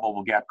the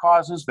probable gap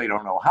causes, they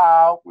don't know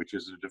how, which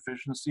is a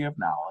deficiency of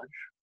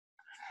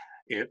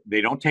knowledge.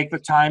 They don't take the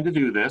time to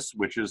do this,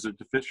 which is a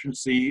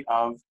deficiency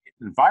of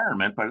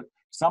environment, but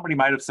somebody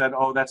might have said,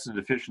 oh, that's a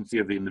deficiency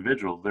of the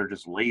individual. They're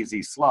just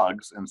lazy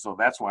slugs, and so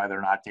that's why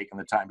they're not taking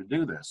the time to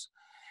do this.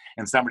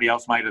 And somebody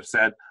else might have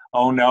said,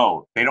 oh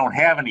no, they don't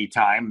have any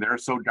time. They're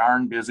so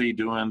darn busy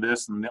doing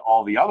this and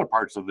all the other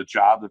parts of the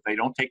job that they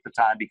don't take the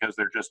time because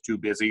they're just too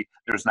busy.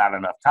 There's not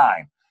enough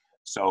time.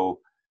 So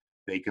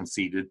they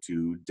conceded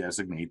to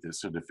designate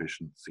this a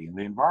deficiency in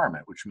the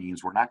environment, which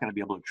means we're not going to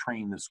be able to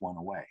train this one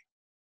away.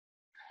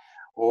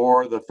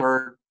 Or the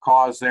third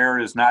cause there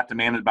is not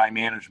demanded by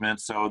management.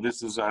 So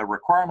this is a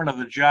requirement of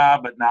the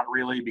job, but not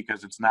really,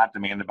 because it's not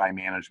demanded by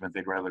management.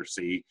 They'd rather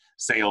see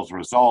sales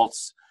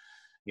results,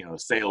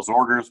 sales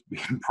orders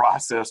being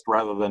processed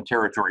rather than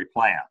territory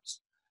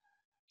plans.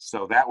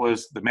 So that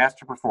was the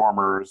master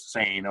performers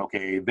saying,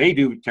 okay, they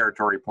do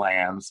territory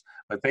plans,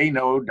 but they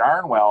know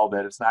darn well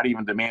that it's not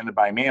even demanded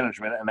by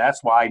management. And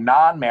that's why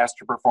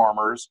non-master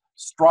performers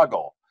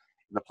struggle.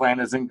 The plan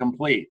is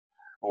incomplete,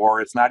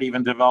 or it's not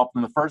even developed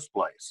in the first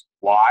place.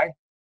 Why?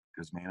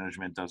 Because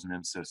management doesn't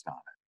insist on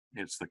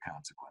it. It's the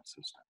consequence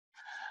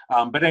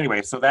system. But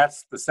anyway, so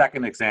that's the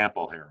second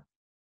example here.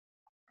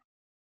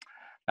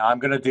 Now I'm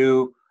going to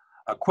do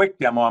a quick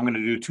demo. I'm going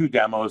to do 2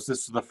 demos.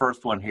 This is the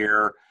first one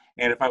here.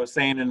 And if I was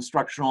saying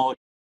instructional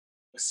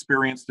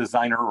experience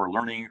designer or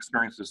learning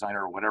experience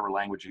designer or whatever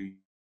language you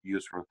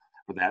use for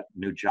that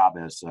new job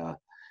as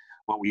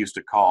what we used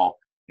to call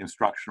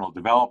instructional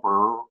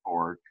developer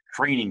or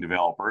training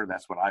developer,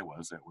 that's what I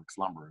was at Wicks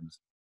Lumber in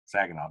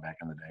Saginaw back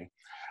in the day.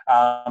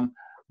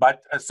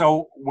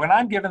 So when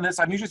I'm given this,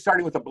 I'm usually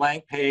starting with a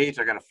blank page.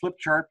 I got a flip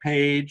chart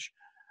page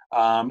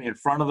in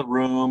front of the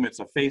room. It's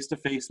a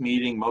face-to-face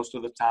meeting most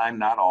of the time,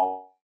 not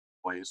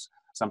always.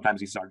 Sometimes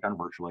these are done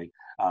virtually.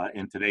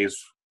 In today's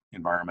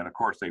environment, of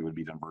course, they would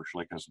be done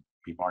virtually because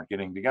people aren't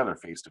getting together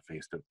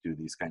face-to-face to do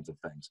these kinds of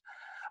things.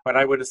 But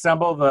I would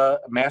assemble the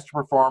master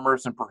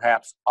performers and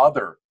perhaps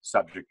other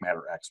subject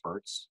matter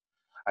experts.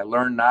 I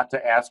learned not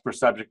to ask for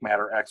subject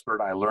matter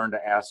expert. I learned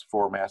to ask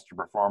for master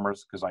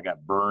performers because I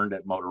got burned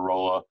at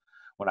Motorola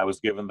when I was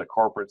given the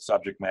corporate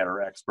subject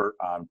matter expert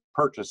on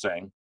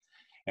purchasing.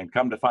 And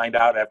come to find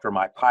out after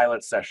my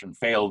pilot session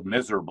failed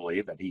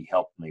miserably that he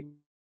helped me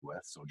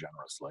with so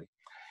generously.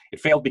 It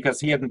failed because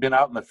he hadn't been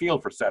out in the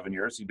field for 7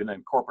 years. He'd been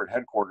in corporate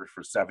headquarters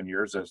for 7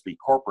 years as the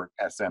corporate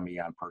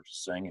SME on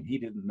purchasing, and he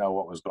didn't know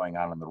what was going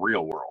on in the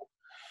real world.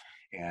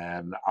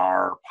 And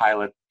our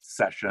pilot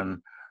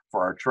session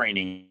for our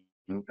training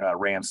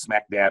ran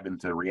smack dab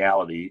into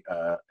reality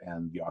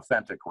and the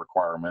authentic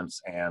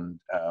requirements, and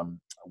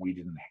we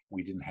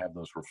didn't have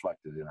those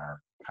reflected in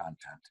our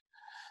content.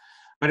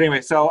 But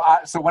anyway, so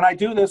when I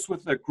do this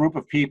with a group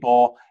of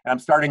people, and I'm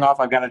starting off,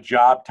 I've got a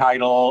job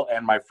title,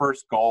 and my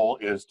first goal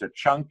is to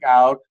chunk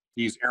out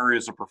these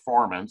areas of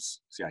performance.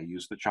 See, I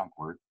use the chunk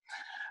word.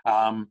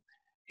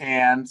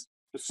 And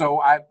so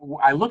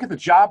I look at the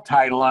job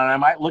title, and I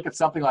might look at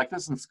something like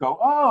this and go,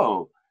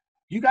 oh,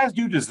 you guys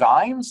do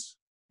designs?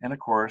 And of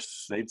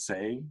course, they'd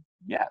say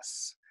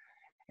yes.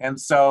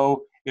 And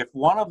so if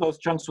one of those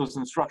chunks was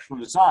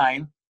instructional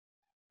design,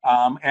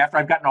 after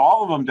I've gotten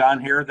all of them done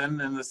here, then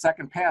in the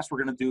second pass,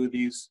 we're going to do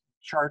these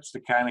charts to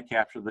kind of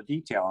capture the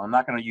detail. I'm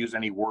not going to use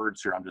any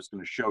words here. I'm just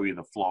going to show you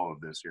the flow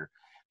of this here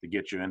to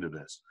get you into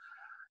this.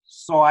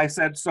 So I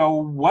said, so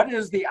what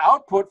is the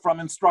output from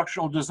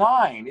instructional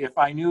design? If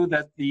I knew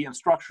that the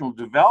instructional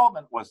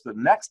development was the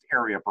next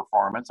area of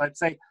performance, I'd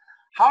say,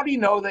 how do you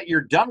know that you're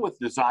done with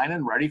design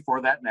and ready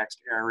for that next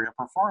area of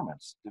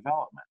performance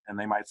development? And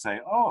they might say,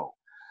 oh,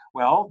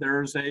 well,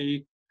 there's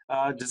a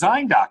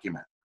design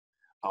document.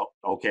 Oh,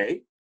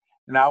 okay.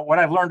 Now, what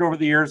I've learned over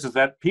the years is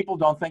that people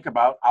don't think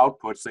about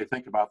outputs, they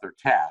think about their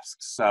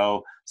tasks.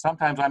 So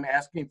sometimes I'm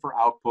asking for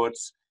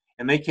outputs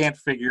and they can't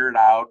figure it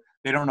out.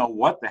 They don't know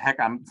what the heck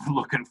I'm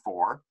looking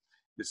for.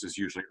 This is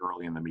usually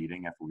early in the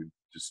meeting after we've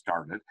just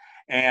started.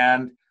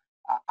 And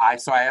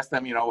so I asked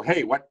them, you know,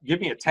 hey, give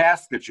me a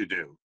task that you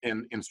do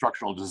in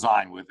instructional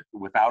design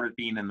without it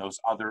being in those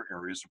other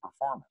areas of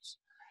performance.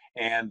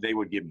 And they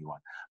would give me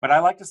one. But I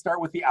like to start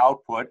with the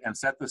output and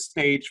set the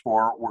stage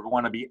for, we're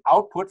going to be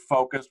output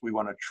focused. We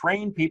want to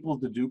train people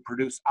to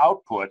produce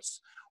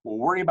outputs. We'll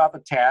worry about the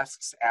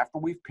tasks after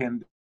we've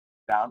pinned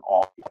down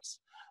all this.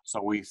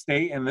 So we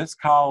stay in this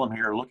column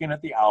here looking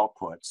at the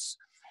outputs.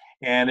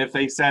 And if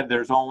they said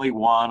there's only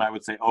one, I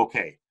would say,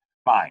 okay,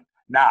 fine.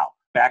 Now,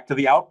 back to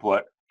the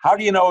output. How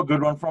do you know a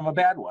good one from a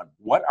bad one?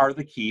 What are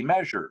the key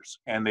measures?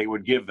 And they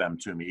would give them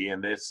to me.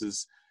 And this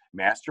is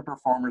master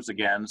performers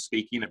again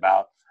speaking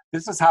about,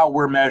 this is how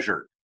we're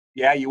measured.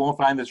 Yeah, you won't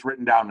find this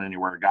written down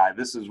anywhere, guy.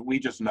 We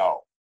just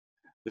know.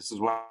 This is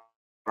what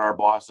our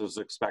bosses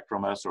expect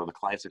from us, or the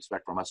clients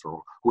expect from us,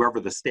 or whoever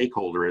the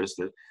stakeholder is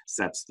that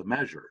sets the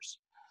measures.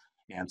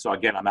 And so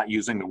again, I'm not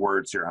using the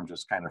words here. I'm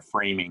just kind of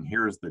framing,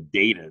 here's the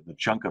data, the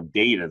chunk of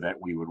data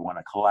that we would want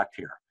to collect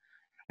here.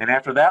 And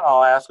after that,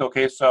 I'll ask,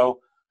 okay, so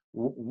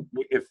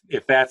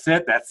if that's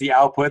it, that's the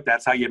output,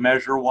 that's how you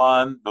measure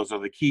one. Those are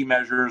the key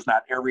measures,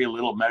 not every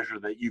little measure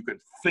that you could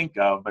think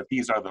of, but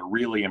these are the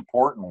really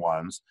important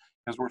ones,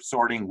 because we're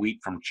sorting wheat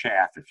from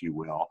chaff, if you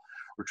will.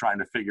 We're trying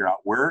to figure out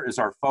where is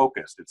our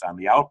focus. It's on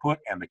the output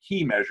and the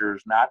key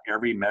measures, not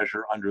every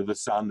measure under the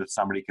sun that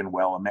somebody can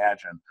well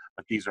imagine,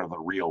 but these are the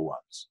real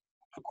ones,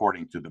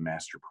 according to the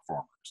master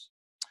performers.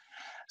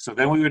 So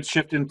then we would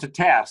shift into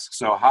tasks.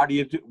 So how do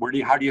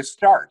you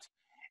start?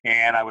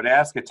 And I would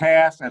ask a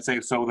task and I'd say,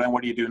 so then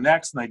what do you do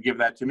next? And they'd give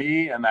that to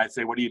me. And I'd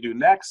say, what do you do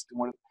next?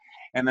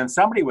 And then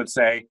somebody would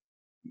say,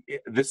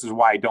 this is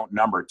why I don't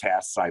number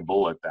tasks, I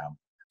bullet them.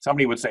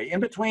 Somebody would say, in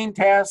between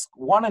task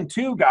 1 and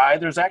 2, guy,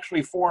 there's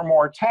actually 4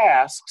 more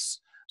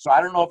tasks. So I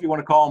don't know if you want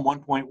to call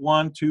them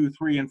 1.1, 2,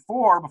 3, and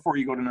 4 before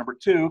you go to number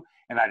 2.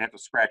 And I'd have to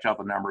scratch out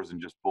the numbers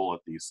and just bullet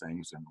these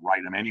things and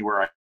write them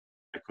anywhere I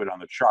could on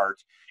the chart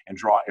and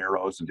draw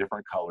arrows in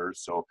different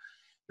colors. So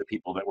the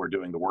people that were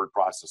doing the word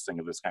processing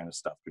of this kind of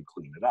stuff could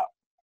clean it up.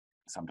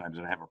 Sometimes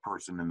I'd have a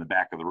person in the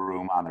back of the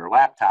room on their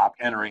laptop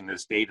entering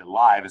this data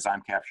live as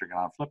I'm capturing it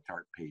on flip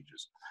chart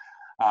pages.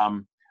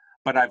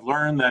 But I've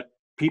learned that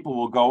people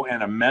will go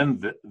and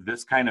amend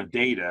this kind of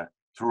data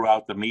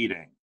throughout the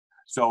meeting.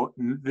 So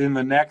then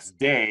the next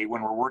day,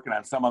 when we're working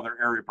on some other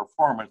area of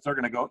performance, they're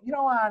going to go, you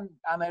know, on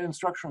that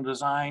instructional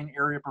design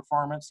area of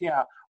performance,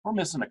 yeah, we're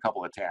missing a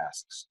couple of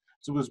tasks.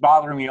 So it was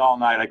bothering me all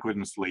night. I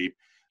couldn't sleep.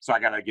 So I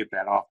got to get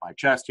that off my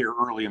chest here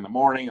early in the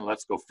morning, and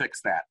let's go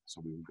fix that.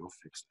 So we would go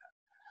fix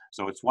that.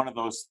 So it's one of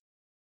those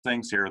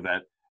things here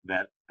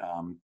that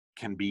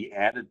can be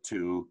added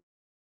to.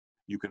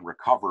 You can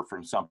recover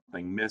from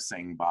something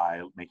missing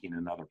by making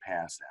another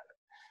pass at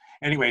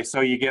it. Anyway, so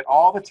you get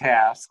all the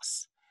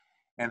tasks,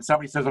 and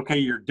somebody says, okay,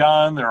 you're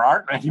done. There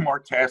aren't any more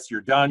tasks.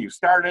 You're done. You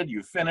started,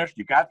 you finished,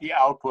 you got the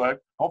output.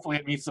 Hopefully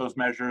it meets those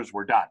measures.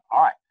 We're done.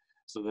 All right.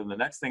 So then the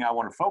next thing I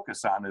want to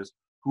focus on is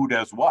who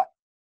does what.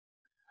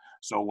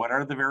 So what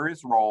are the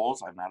various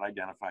roles? I've not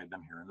identified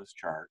them here in this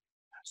chart.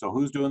 So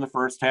who's doing the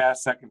first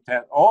task, second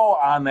task? Oh,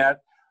 on that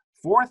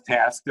 4th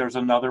task, there's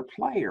another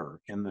player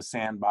in the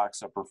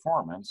sandbox of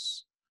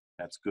performance.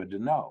 That's good to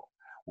know.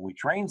 When we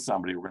train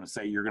somebody, we're going to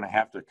say you're going to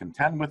have to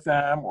contend with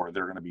them, or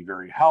they're going to be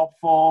very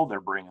helpful.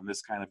 They're bringing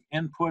this kind of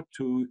input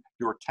to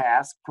your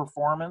task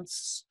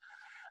performance.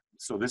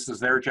 So this is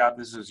their job,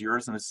 this is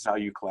yours, and this is how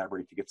you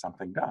collaborate to get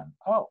something done.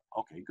 Oh,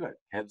 okay, good.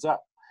 Heads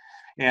up.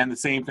 And the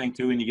same thing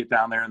too, when you get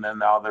down there, and then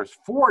now there's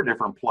 4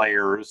 different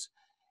players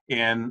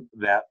in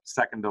that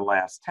second to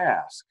last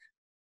task.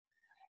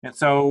 And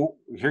so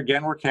here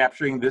again, we're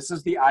capturing, this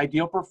is the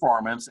ideal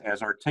performance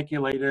as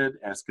articulated,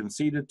 as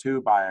conceded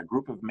to by a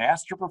group of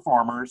master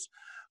performers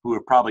who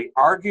have probably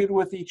argued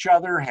with each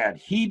other, had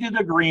heated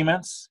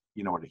agreements.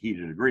 You know what a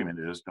heated agreement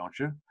is, don't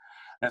you?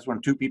 That's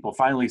when 2 people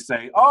finally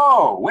say,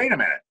 oh, wait a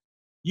minute.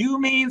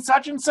 You mean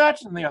such and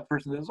such? And the other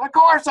person says, of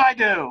course I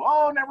do.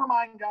 Oh, never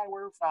mind, guy,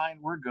 we're fine,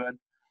 we're good.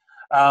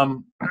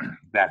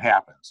 That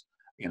happens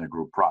in a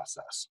group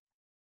process.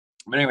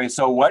 But anyway,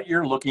 so what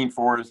you're looking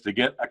for is to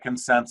get a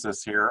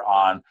consensus here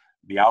on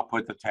the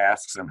output, the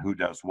tasks, and who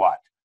does what.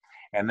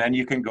 And then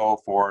you can go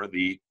for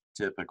the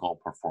typical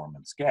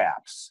performance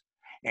gaps.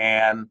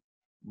 And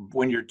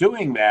when you're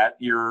doing that,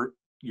 you're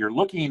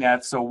looking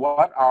at, so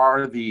what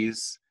are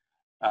these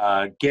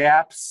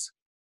gaps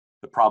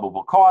the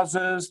probable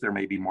causes. There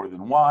may be more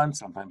than one.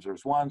 Sometimes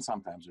there's one,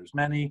 sometimes there's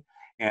many.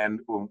 And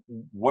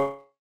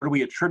what do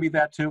we attribute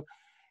that to?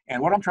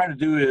 And what I'm trying to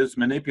do is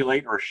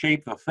manipulate or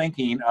shape the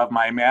thinking of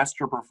my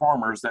master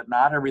performers that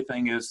not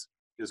everything is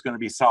going to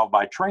be solved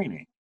by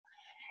training.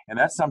 And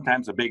that's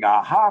sometimes a big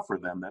aha for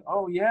them that,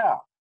 oh yeah,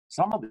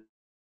 some of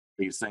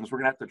these things, we're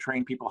gonna have to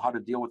train people how to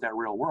deal with that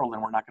real world,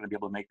 and we're not gonna be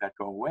able to make that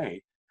go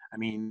away. I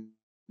mean,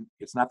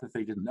 it's not that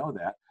they didn't know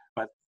that,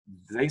 but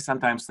they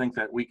sometimes think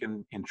that we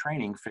can, in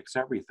training, fix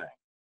everything,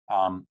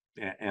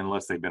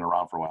 unless they've been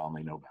around for a while and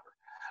they know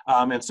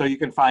better. And so you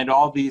can find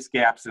all these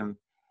gaps and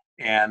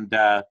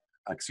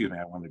excuse me,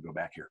 I wanted to go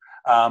back here.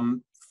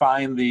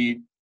 Find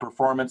the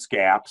performance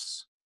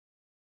gaps,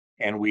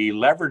 and we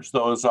leverage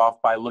those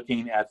off by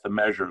looking at the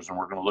measures, and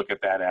we're going to look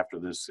at that after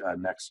this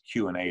next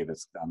Q&A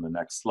that's on the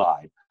next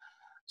slide.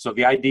 So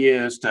the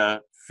idea is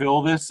to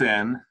fill this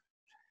in,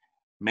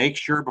 make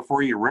sure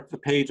before you rip the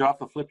page off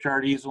the flip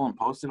chart easel and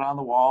post it on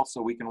the wall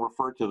so we can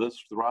refer to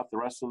this throughout the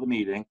rest of the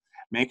meeting,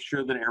 make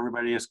sure that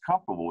everybody is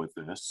comfortable with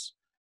this.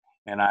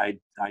 And I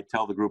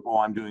tell the group, oh,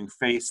 I'm doing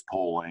face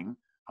polling.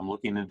 I'm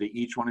looking into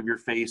each one of your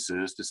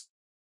faces to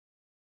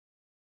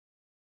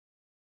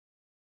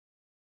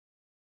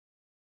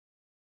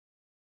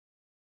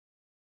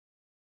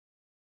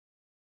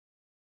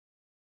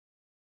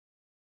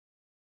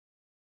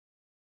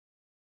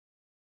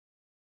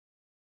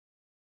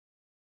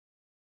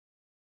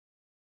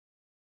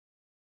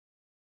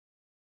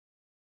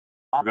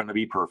are going to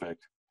be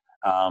perfect.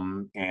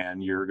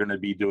 And you're going to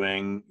be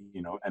doing,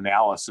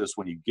 analysis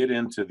when you get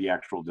into the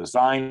actual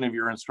design of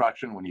your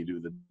instruction. When you do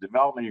the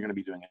development, you're going to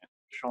be doing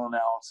initial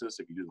analysis.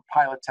 If you do the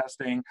pilot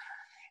testing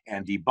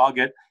and debug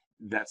it,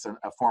 that's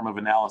a form of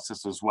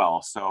analysis as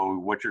well. So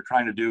what you're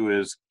trying to do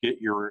is get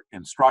your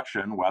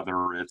instruction,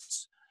 whether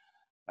it's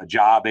a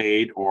job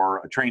aid or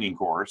a training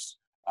course,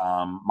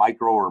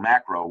 micro or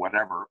macro,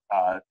 whatever,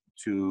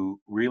 to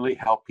really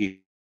help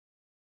people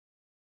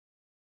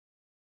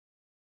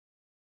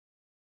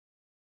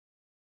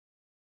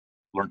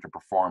learn to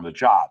perform the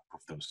job of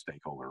those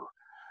stakeholder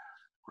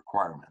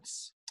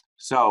requirements.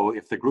 So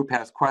if the group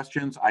has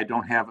questions, I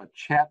don't have a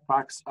chat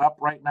box up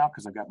right now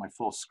because I've got my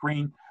full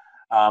screen.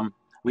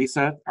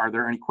 Lisa, are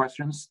there any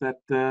questions that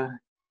are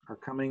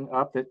coming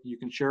up that you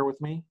can share with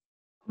me?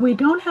 We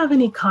don't have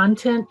any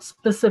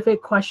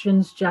content-specific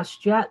questions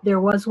just yet. There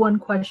was one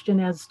question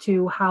as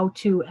to how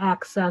to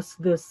access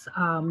this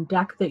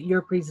deck that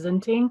you're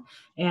presenting.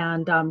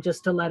 And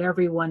just to let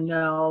everyone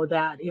know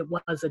that it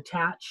was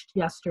attached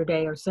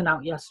yesterday or sent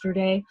out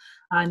yesterday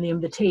on the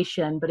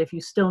invitation. But if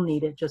you still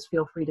need it, just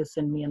feel free to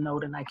send me a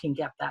note and I can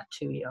get that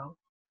to you.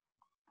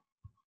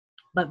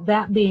 But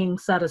that being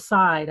set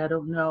aside, I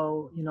don't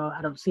know,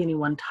 I don't see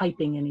anyone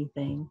typing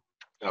anything.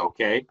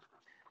 Okay.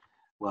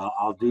 Well,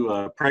 I'll do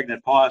a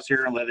pregnant pause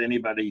here and let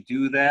anybody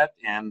do that.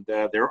 And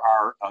there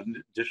are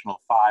an additional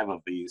 5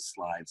 of these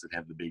slides that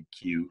have the big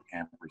Q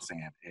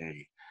ampersand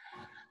A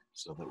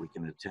so that we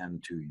can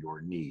attend to your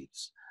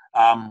needs.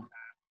 All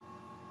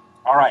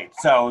right,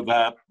 so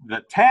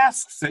the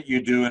tasks that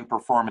you do in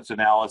performance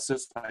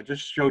analysis, I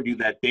just showed you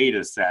that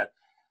data set.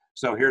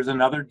 So here's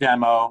another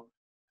demo.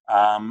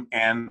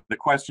 And the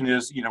question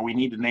is, we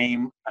need to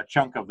name a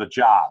chunk of the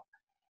job.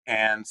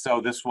 And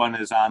so this one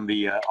is on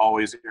the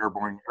Always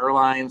Airborne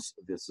Airlines.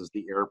 This is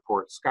the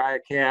airport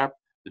skycap.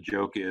 The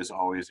joke is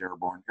Always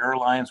Airborne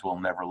Airlines will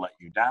never let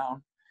you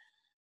down.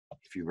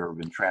 If you've ever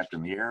been trapped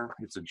in the air,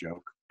 it's a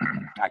joke.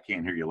 I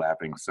can't hear you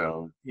laughing,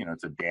 so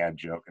it's a dad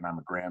joke, and I'm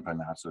a grandpa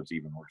now, so it's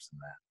even worse than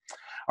that.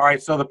 All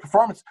right, so the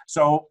performance.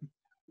 So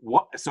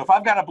if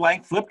I've got a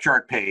blank flip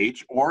chart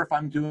page, or if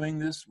I'm doing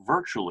this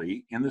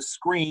virtually in the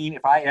screen,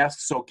 if I ask,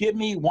 so give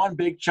me one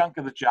big chunk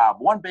of the job,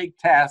 one big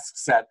task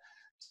set,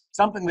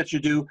 something that you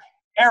do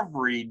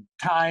every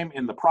time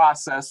in the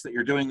process that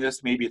you're doing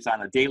this. Maybe it's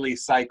on a daily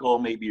cycle,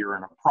 maybe you're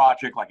in a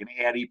project like an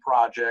ADDIE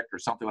project or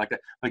something like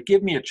that, but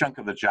give me a chunk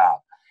of the job.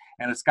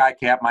 And a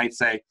skycap might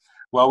say,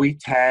 well, we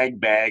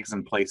tag bags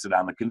and place it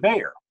on the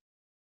conveyor.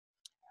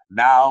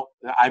 Now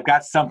I've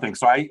got something.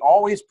 So I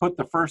always put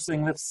the first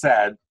thing that's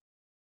said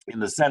in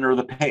the center of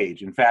the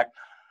page. In fact,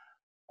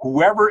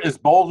 whoever is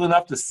bold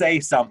enough to say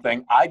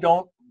something, I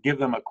don't give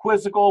them a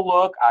quizzical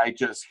look. I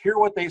just hear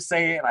what they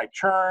say and I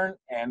turn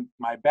and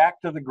my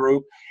back to the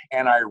group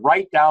and I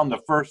write down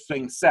the first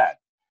thing said.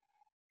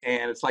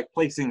 And it's like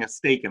placing a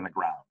stake in the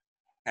ground.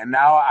 And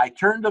now I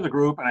turn to the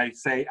group and I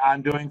say,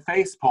 I'm doing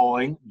face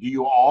polling. Do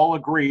you all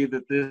agree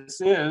that this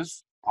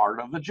is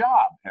part of the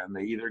job? And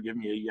they either give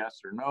me a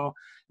yes or no.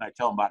 And I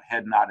tell them about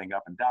head nodding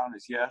up and down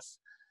is yes.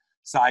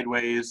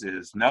 Sideways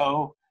is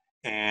no.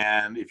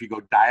 And if you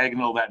go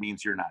diagonal, that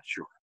means you're not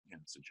sure. And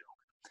it's a joke.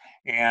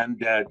 And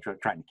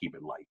trying to keep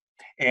it light.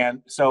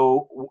 And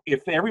so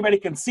if everybody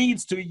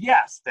concedes to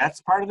yes,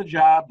 that's part of the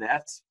job,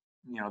 that's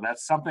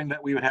something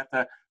that we would have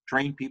to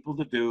train people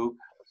to do,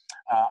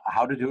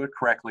 how to do it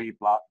correctly,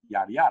 blah,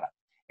 yada yada.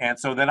 And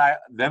so then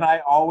I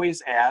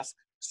always ask,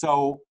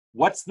 so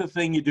what's the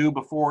thing you do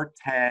before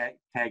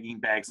tagging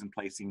bags and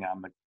placing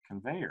on the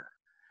conveyor?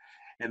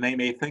 And they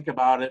may think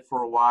about it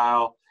for a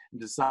while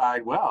and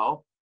decide,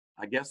 well,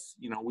 I guess,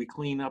 we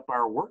clean up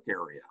our work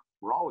area.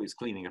 We're always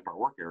cleaning up our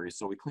work area.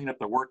 So we clean up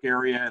the work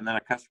area, and then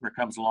a customer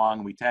comes along,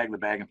 and we tag the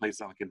bag and place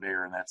it on the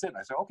conveyor, and that's it. And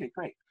I say, okay,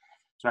 great.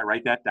 So I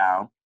write that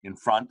down in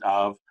front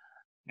of,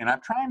 and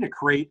I'm trying to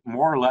create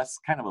more or less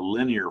kind of a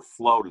linear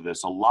flow to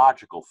this, a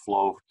logical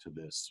flow to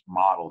this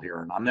model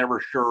here. And I'm never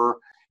sure,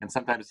 and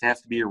sometimes it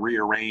has to be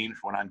rearranged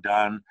when I'm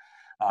done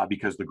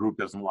because the group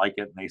doesn't like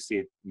it and they see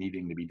it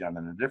needing to be done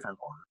in a different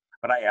order.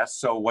 But I ask,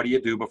 so what do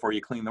you do before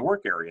you clean the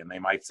work area? And they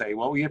might say,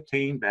 well, we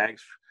obtain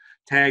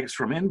tags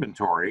from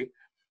inventory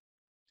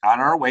on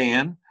our way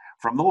in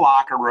from the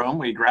locker room.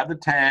 We grab the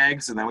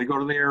tags, and then we go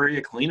to the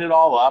area, clean it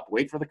all up,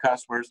 wait for the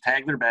customers,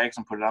 tag their bags,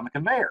 and put it on the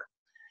conveyor.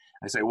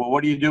 I say, well,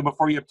 what do you do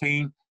before you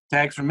obtain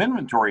tags from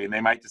inventory? And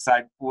they might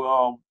decide,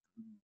 well,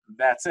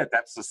 that's it.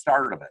 That's the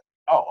start of it.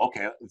 Oh,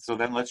 okay. So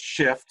then let's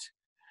shift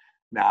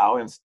now,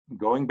 and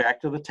going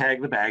back to the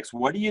tag the bags.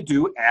 What do you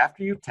do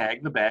after you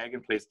tag the bag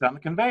and place it on the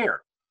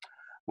conveyor?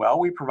 Well,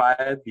 we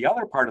provide the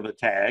other part of the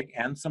tag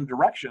and some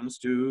directions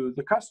to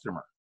the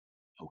customer.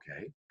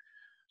 Okay.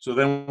 So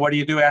then what do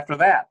you do after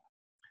that?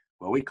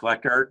 Well, we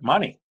collect our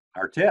money,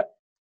 our tip.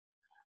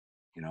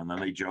 And then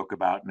they joke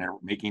about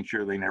making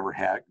sure they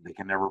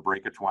can never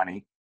break a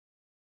 20.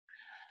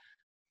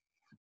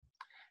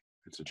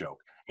 It's a joke.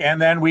 And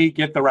then we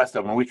get the rest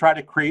of them. We try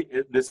to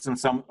create this in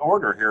some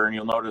order here, and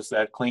you'll notice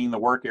that clean the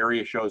work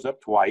area shows up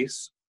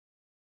twice.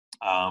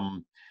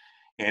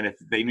 And if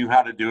they knew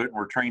how to do it and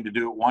were trained to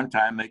do it one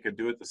time, they could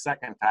do it the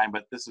second time,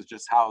 but this is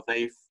just how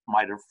they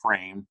might have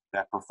framed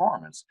that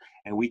performance.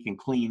 And we can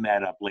clean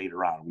that up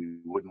later on. We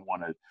wouldn't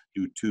want to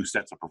do 2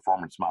 sets of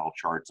performance model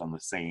charts on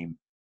the same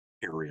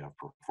area of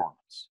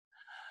performance.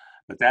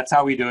 But that's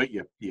how we do it.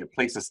 You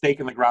place a stake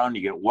in the ground,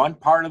 you get one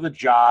part of the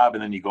job,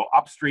 and then you go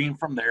upstream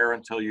from there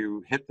until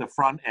you hit the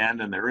front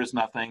end and there is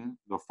nothing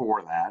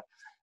before that.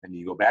 And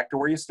you go back to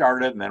where you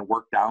started and then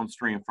work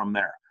downstream from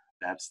there.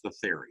 That's the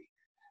theory.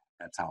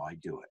 That's how I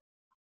do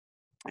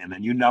it. And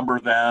then you number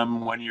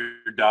them when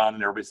you're done,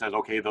 and everybody says,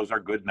 okay, those are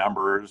good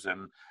numbers,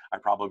 and I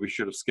probably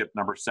should have skipped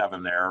number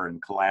 7 there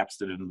and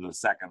collapsed it into the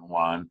second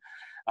one.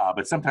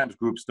 But sometimes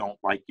groups don't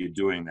like you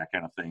doing that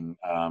kind of thing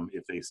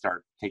if they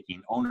start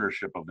taking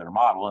ownership of their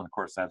model. And of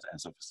course, that's,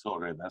 as a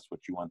facilitator, that's what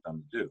you want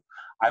them to do.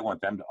 I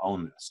want them to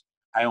own this.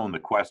 I own the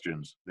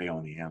questions, they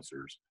own the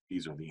answers.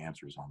 These are the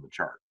answers on the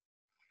chart.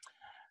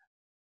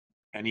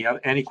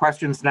 Any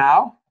questions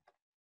now?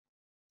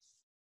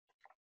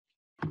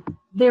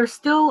 There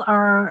still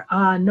are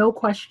no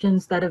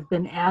questions that have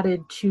been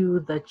added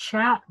to the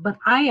chat, but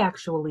I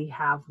actually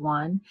have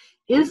one.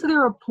 Is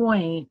there a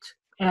point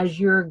as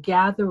you're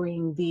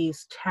gathering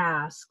these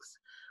tasks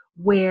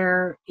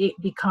where it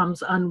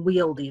becomes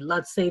unwieldy?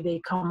 Let's say they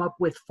come up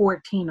with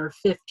 14 or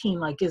 15.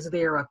 Like, is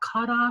there a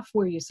cutoff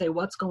where you say,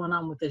 what's going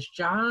on with this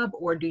job?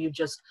 Or do you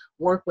just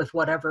work with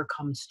whatever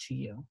comes to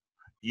you?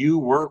 You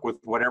work with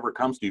whatever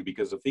comes to you,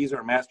 because if these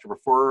are master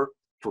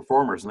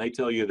performers and they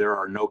tell you there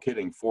are, no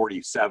kidding,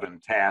 47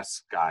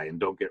 tasks, guy, and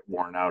don't get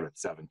worn out at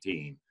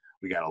 17,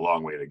 we got a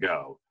long way to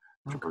go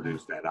to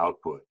produce that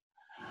output.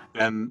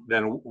 Then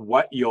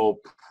what you'll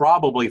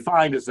probably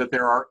find is that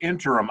there are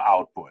interim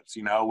outputs.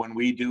 When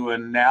we do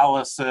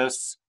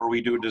analysis or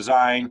we do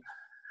design,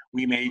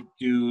 we may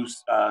do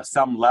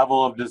some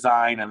level of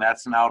design, and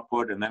that's an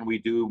output, and then we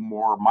do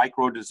more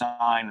micro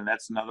design, and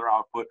that's another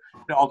output.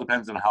 It all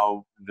depends on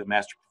how the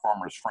master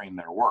performers frame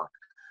their work.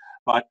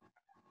 But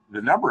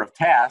the number of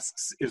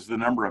tasks is the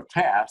number of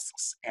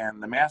tasks,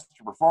 and the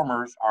master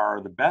performers are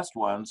the best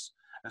ones,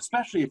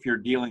 especially if you're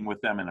dealing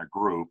with them in a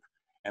group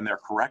and they're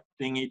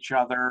correcting each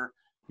other.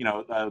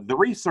 The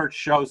research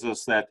shows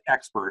us that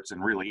experts,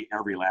 and really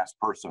every last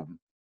person,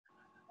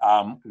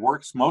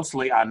 works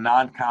mostly on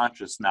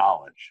non-conscious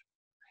knowledge.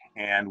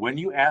 And when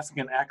you ask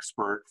an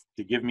expert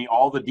to give me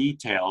all the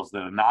details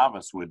that a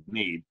novice would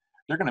need,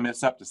 they're going to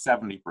miss up to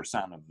 70%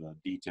 of the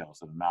details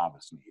that a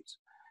novice needs.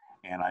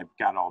 And I've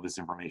got all this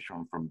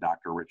information from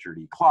Dr. Richard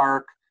E.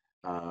 Clark,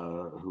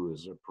 who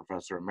is a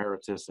professor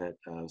emeritus at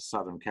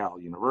Southern Cal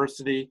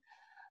University.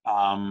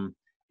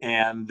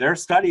 And their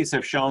studies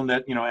have shown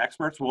that,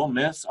 experts will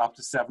miss up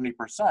to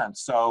 70%.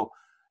 So,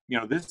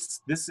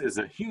 this is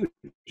a huge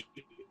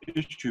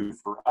issue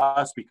for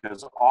us,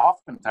 because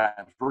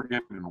oftentimes we're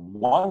given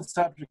one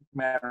subject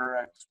matter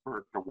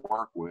expert to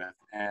work with,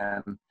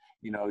 and,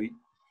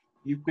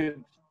 you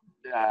could,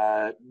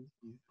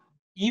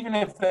 even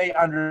if they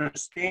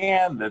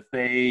understand that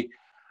they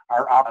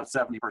are out of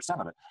 70%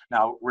 of it.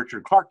 Now,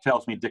 Dick Clark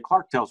tells me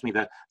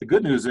that the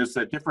good news is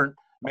that different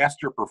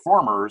master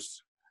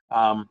performers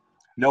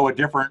know a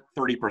different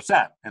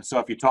 30%. And so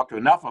if you talk to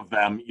enough of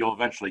them, you'll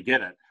eventually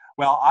get it.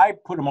 Well, I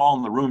put them all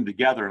in the room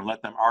together and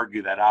let them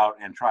argue that out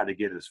and try to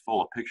get as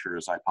full a picture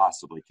as I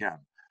possibly can.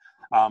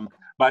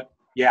 But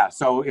yeah,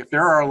 so if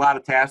there are a lot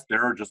of tasks,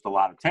 there are just a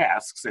lot of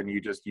tasks, and you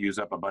just use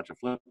up a bunch of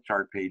flip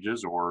chart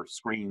pages or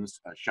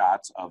screens,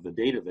 shots of the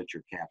data that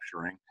you're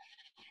capturing,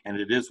 and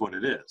it is what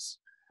it is.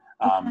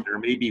 There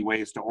may be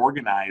ways to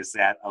organize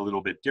that a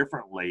little bit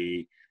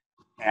differently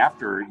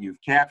after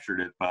you've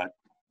captured it, but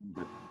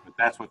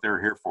that's what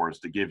they're here for, is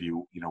to give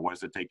you, what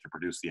does it take to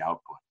produce the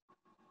output.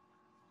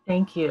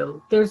 Thank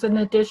you. There's an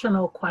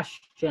additional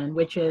question,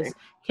 which is, Okay.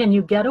 can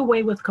you get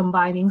away with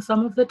combining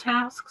some of the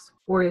tasks,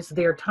 or is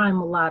there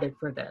time allotted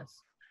for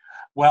this?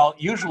 Well,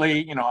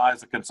 usually,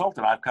 as a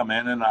consultant, I've come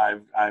in and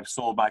I've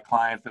sold my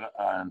client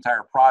an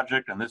entire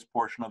project, and this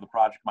portion of the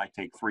project might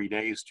take 3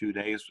 days, 2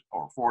 days,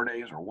 or 4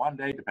 days, or 1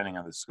 day, depending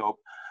on the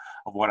scope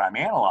of what I'm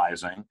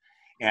analyzing.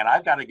 And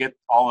I've got to get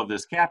all of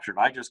this captured.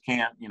 I just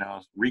can't,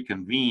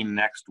 reconvene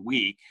next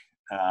week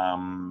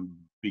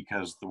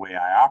because the way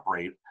I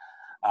operate.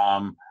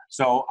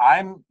 So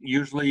I'm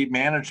usually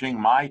managing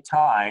my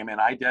time,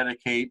 and I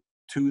dedicate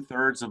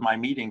 2/3 of my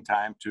meeting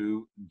time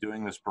to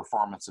doing this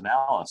performance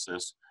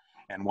analysis,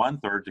 and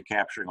 1/3 to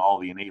capturing all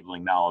the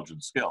enabling knowledge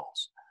and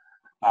skills.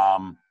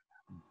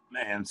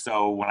 And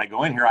so when I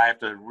go in here, I have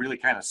to really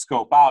kind of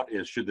scope out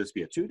should this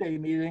be a 2-day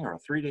meeting or a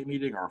 3-day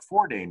meeting or a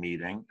 4-day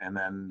meeting, and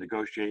then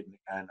negotiate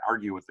and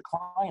argue with the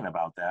client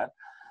about that.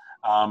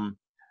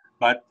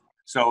 But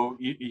so,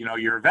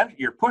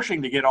 you're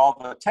pushing to get all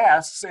the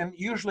tasks, and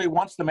usually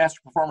once the master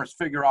performers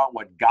figure out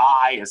what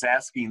Guy is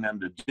asking them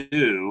to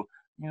do,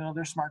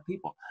 they're smart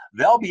people.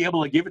 They'll be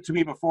able to give it to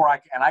me before I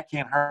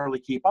can't hardly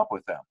keep up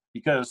with them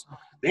because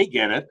they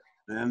get it,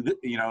 and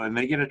and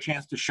they get a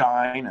chance to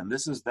shine, and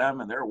this is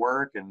them and their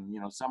work, and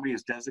somebody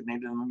has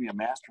designated them to be a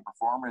master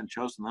performer and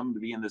chosen them to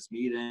be in this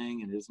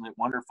meeting, and isn't it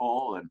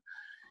wonderful? And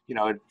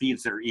it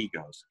feeds their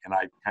egos, and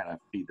I kind of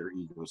feed their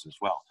egos as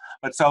well.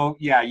 But so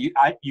yeah,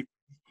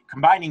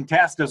 combining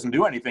tasks doesn't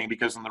do anything,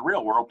 because in the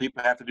real world,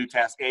 people have to do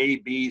task A,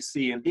 B,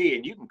 C, and D,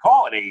 and you can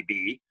call it A,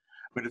 B,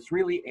 but it's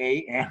really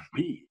A and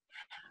B.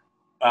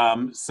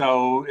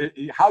 So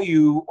how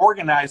you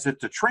organize it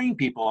to train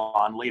people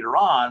on later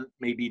on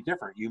may be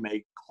different. You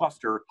may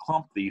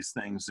clump these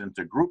things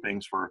into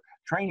groupings for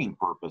training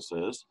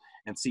purposes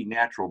and see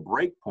natural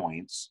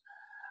breakpoints.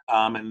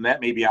 And that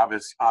may be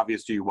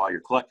obvious to you while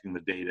you're collecting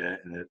the data,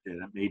 and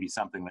it may be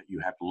something that you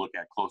have to look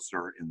at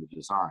closer in the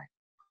design.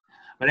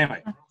 But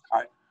anyway, all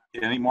right.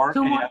 Any more?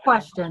 Two more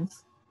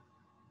questions.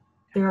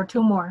 There are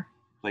two more.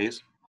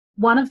 Please.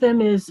 One of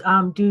them is,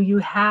 do you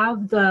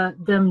have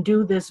them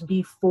do this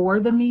before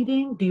the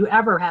meeting? Do you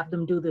ever have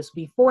them do this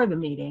before the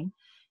meeting?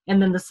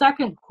 And then the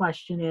second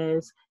question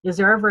is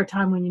there ever a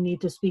time when you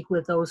need to speak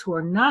with those who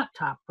are not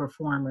top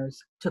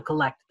performers to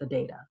collect the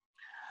data?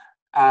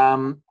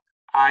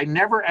 I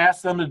never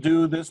asked them to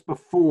do this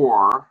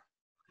beforehand,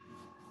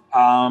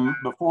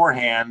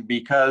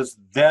 because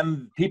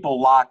then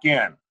people lock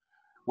in.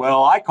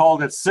 Well, I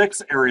called it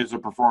 6 areas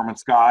of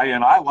performance, Guy,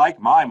 and I like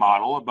my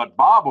model, but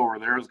Bob over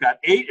there has got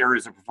 8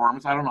 areas of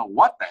performance. I don't know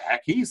what the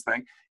heck he's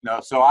thinking.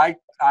 So I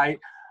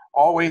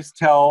always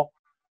tell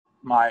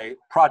my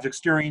project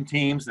steering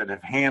teams that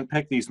have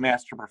handpicked these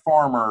master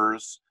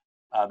performers,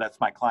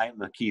 that's my client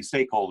and the key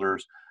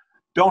stakeholders,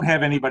 don't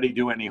have anybody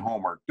do any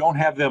homework. Don't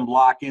have them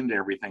lock into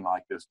everything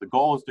like this. The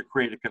goal is to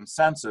create a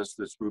consensus.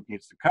 This group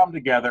needs to come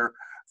together,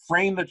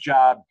 frame the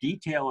job,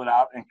 detail it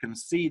out, and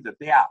concede that,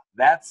 yeah,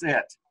 that's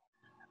it.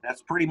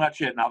 That's pretty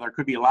much it. Now, there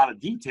could be a lot of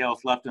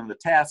details left in the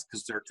task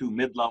because they're too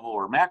mid-level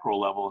or macro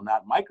level and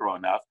not micro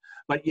enough.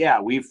 But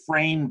yeah, we've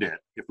framed it.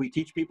 If we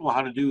teach people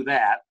how to do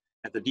that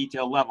at the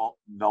detail level,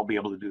 they'll be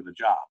able to do the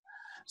job.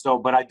 So,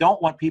 but I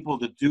don't want people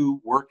to do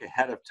work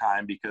ahead of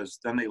time, because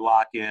then they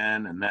lock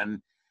in, and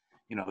then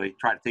they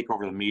try to take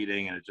over the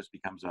meeting, and it just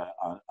becomes a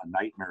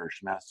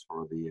nightmarish mess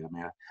for the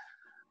man.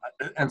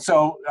 And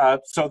so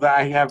that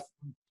I have,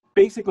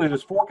 basically,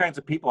 there's 4 kinds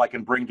of people I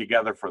can bring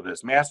together for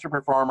this. Master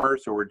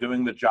performers who are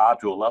doing the job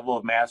to a level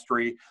of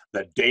mastery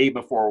the day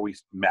before we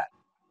met,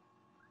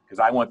 because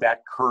I want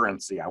that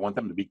currency. I want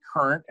them to be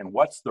current, and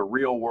what's the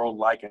real world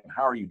like, and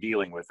how are you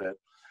dealing with it?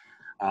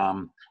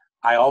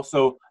 I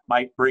also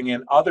might bring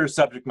in other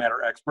subject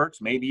matter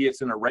experts. Maybe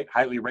it's in a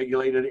highly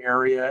regulated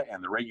area,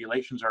 and the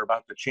regulations are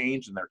about to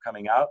change, and they're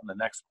coming out in the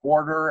next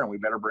quarter, and we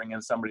better bring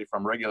in somebody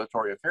from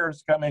regulatory affairs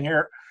to come in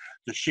here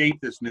to shape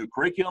this new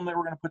curriculum that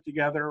we're going to put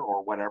together,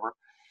 or whatever.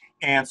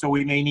 And so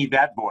we may need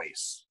that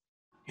voice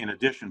in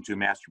addition to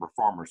master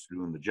performers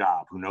doing the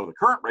job, who know the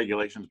current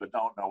regulations but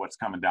don't know what's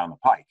coming down the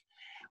pike.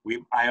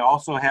 I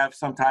also have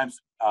sometimes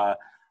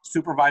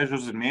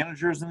supervisors and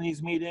managers in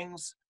these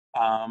meetings,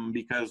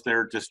 because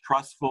they're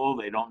distrustful.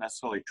 They don't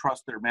necessarily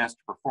trust their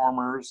master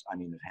performers. I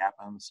mean, it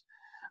happens.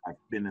 I've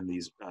been in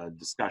these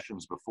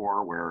discussions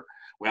before where,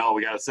 well,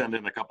 we got to send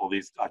in a couple of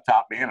these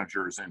top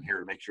managers in here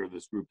to make sure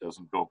this group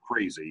doesn't go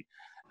crazy.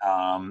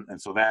 And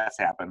so that's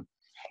happened.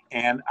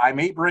 And I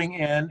may bring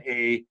in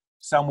a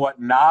somewhat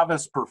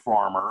novice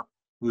performer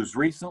who's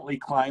recently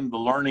climbed the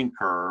learning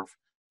curve.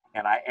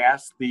 And I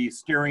ask the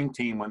steering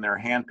team, when they're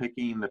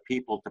handpicking the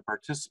people to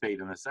participate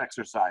in this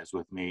exercise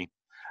with me,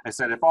 I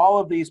said, if all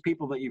of these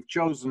people that you've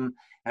chosen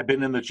have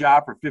been in the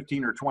job for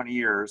 15 or 20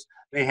 years,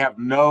 they have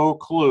no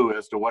clue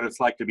as to what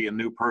it's like to be a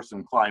new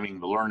person climbing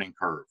the learning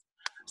curve.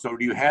 So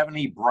do you have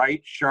any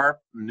bright, sharp,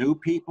 new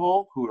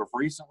people who have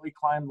recently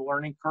climbed the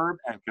learning curve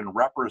and can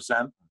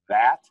represent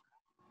that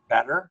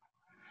better?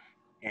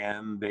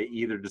 And they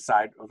either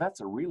decide, oh, that's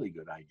a really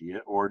good idea,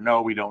 or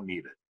no, we don't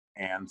need it.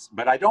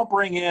 But I don't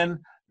bring in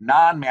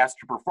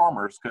non-master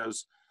performers,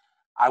 because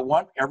I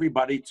want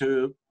everybody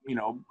to you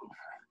know,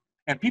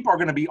 and people are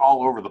going to be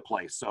all over the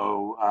place.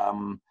 So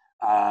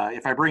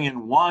if I bring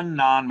in one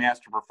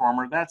non-master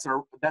performer, that's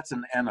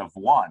an N of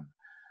one.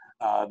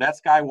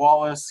 That's Guy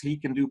Wallace. He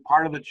can do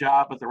part of the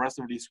job, but the rest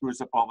of it he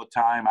screws up all the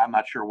time. I'm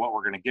not sure what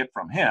we're going to get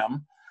from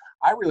him.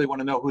 I really want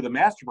to know who the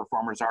master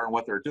performers are and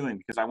what they're doing,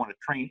 because I want to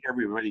train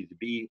everybody to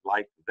be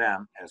like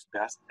them as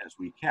best as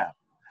we can.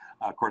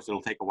 Of course,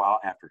 it'll take a while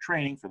after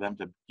training for them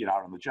to get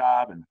out on the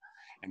job and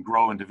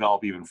grow and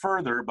develop even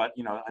further. But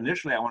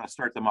initially I want to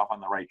start them off on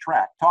the right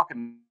track.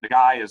 Talking to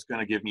Guy is going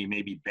to give me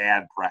maybe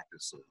bad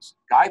practices.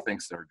 Guy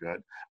thinks they're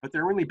good, but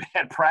they're really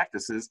bad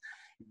practices.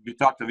 You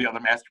talk to the other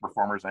master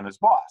performers and his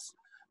boss.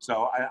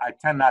 So I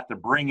tend not to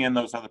bring in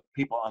those other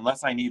people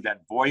unless I need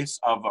that voice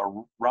of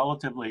a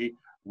relatively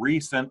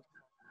recent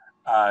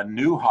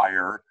new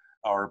hire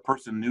or a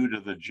person new to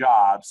the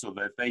job, so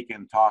that they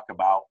can talk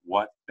about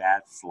what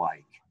that's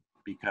like.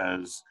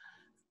 Because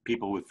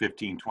people with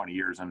 15, 20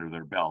 years under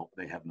their belt,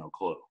 they have no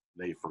clue.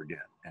 They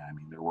forget. I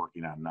mean, they're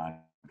working on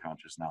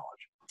non-conscious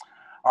knowledge.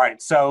 All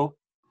right, so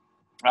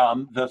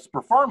this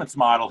performance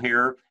model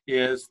here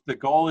is, the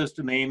goal is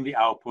to name the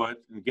output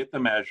and get the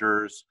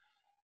measures,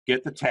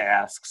 get the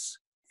tasks,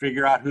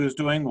 figure out who's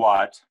doing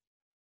what,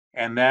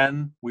 and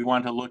then we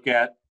want to look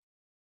at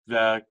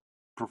the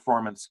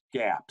performance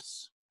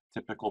gaps,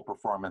 typical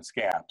performance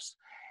gaps.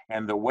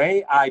 And the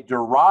way I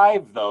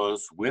derive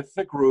those with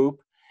the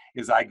group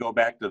is I go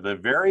back to the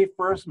very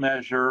first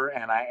measure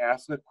and I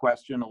ask a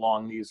question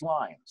along these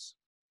lines.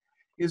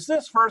 Is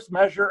this first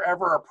measure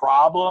ever a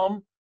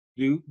problem?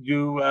 Do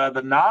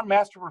the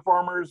non-master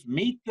performers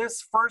meet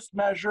this first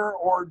measure,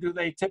 or do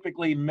they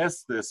typically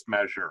miss this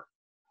measure?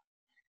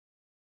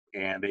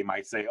 And they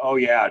might say, oh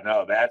yeah,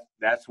 no,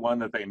 that's one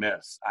that they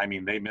miss. I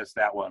mean, they miss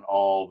that one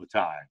all the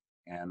time.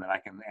 And then I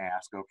can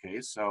ask,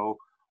 okay, so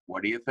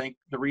what do you think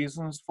the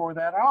reasons for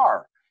that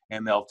are?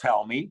 And they'll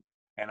tell me,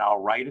 and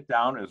I'll write it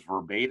down as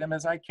verbatim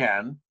as I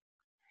can.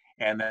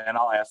 And then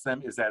I'll ask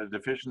them, is that a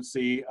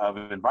deficiency of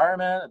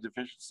environment, a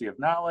deficiency of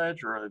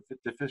knowledge, or a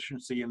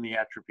deficiency in the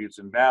attributes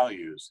and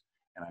values?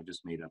 And I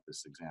just made up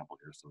this example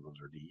here, so those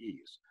are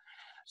DEs.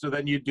 So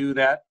then you do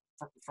that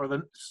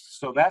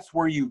so that's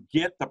where you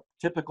get the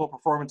typical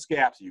performance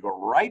gaps. You go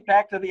right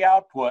back to the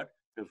output,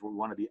 because we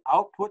want to be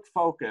output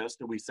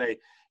focused, and we say,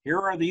 here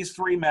are these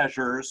three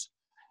measures.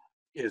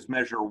 Is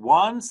measure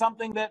one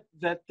something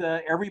that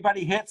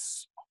everybody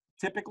hits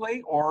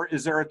typically, or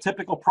is there a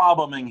typical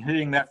problem in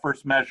hitting that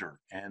first measure?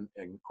 And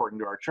according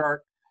to our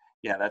chart,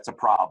 yeah, that's a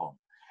problem.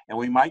 And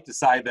we might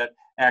decide that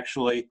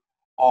actually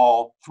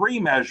all three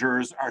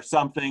measures are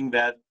something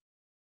that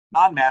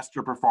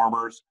non-master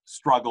performers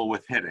struggle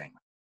with hitting.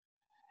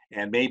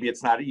 And maybe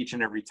it's not each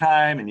and every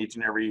time and each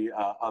and every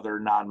other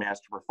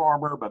non-master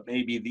performer, but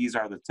maybe these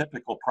are the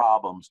typical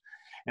problems.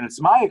 And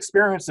it's my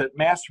experience that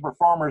master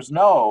performers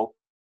know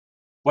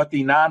what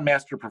the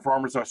non-master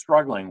performers are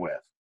struggling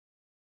with.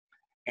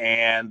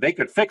 And they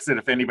could fix it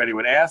if anybody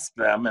would ask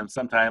them, and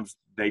sometimes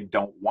they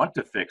don't want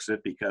to fix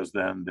it because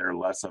then they're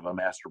less of a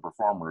master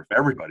performer if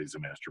everybody's a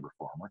master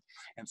performer.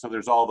 And so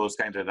there's all those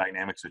kinds of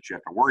dynamics that you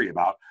have to worry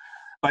about.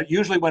 But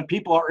usually when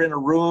people are in a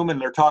room and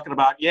they're talking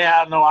about,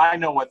 yeah, no, I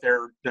know what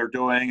they're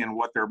doing and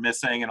what they're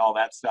missing and all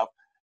that stuff,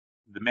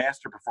 the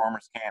master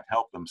performers can't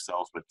help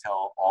themselves but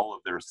tell all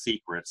of their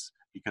secrets,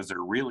 because they're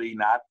really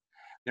not,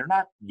 they're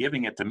not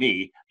giving it to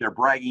me, they're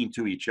bragging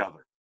to each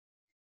other.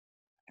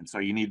 And so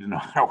you need to know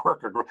how to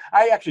work a group.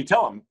 I actually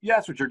tell them, yeah,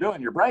 that's what you're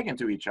doing, you're bragging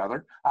to each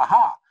other.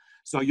 Aha.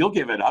 So you'll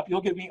give it up,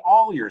 you'll give me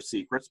all your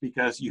secrets,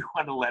 because you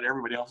want to let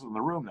everybody else in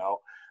the room know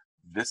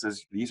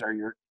these are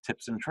your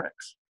tips and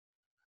tricks.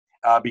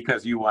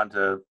 Because you want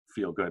to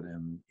feel good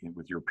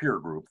with your peer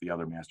group, the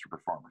other master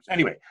performers.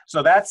 Anyway,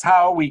 so that's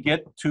how we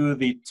get to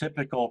the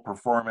typical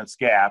performance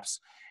gaps,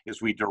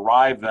 is we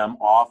derive them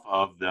off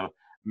of the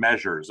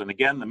measures. And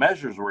again, the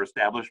measures were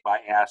established by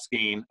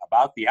asking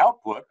about the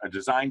output, a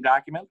design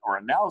document or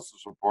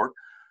analysis report.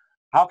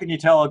 How can you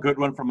tell a good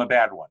one from a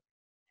bad one?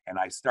 And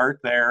I start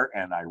there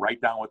and I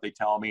write down what they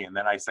tell me, and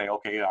then I say,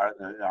 okay,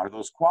 are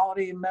those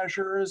quality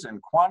measures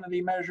and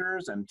quantity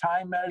measures and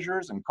time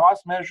measures and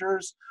cost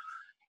measures?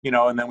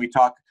 And then we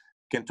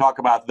can talk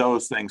about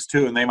those things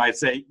too. And they might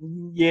say,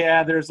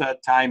 yeah, there's a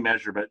time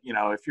measure, but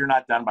if you're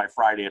not done by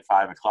Friday at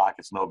 5 o'clock,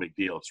 it's no big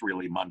deal. It's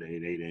really Monday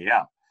at 8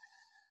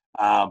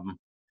 a.m.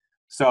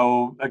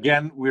 So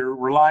again, we're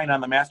relying on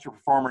the master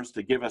performers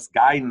to give us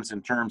guidance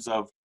in terms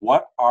of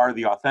what are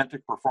the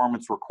authentic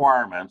performance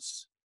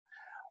requirements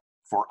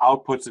for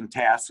outputs and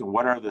tasks, and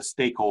what are the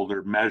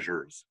stakeholder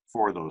measures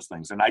for those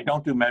things. And I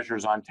don't do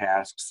measures on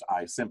tasks.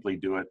 I simply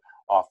do it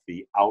off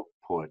the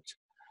output.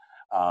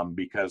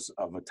 Because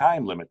of a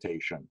time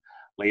limitation.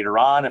 Later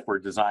on, if we're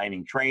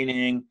designing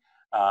training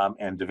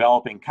and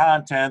developing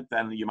content,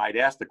 then you might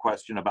ask the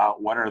question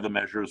about what are the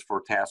measures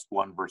for task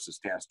 1 versus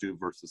task 2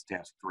 versus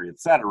task 3,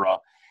 etc.,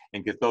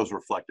 and get those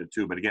reflected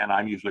too. But again,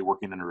 I'm usually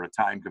working under a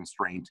time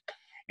constraint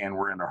and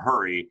we're in a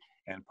hurry.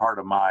 And part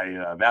of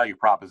my value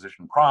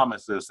proposition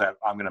promise is that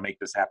I'm going to make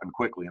this happen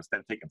quickly. Instead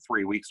of taking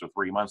 3 weeks or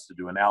 3 months to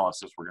do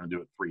analysis, we're going to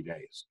do it 3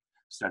 days,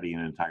 studying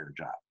an entire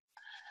job.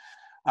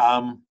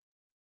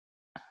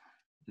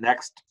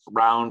 Next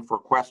round for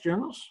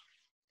questions.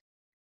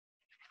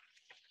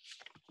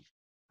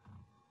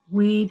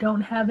 We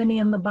don't have any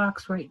in the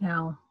box right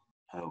now.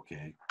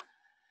 Okay,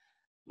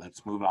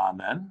 let's move on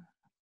then.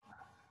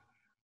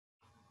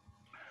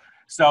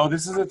 So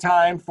this is a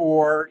time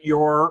for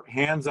your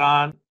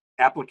hands-on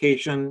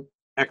application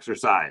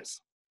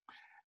exercise.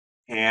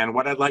 And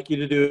what I'd like you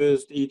to do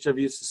is each of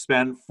you to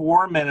spend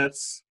 4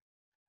 minutes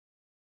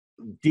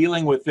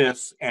dealing with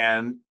this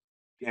and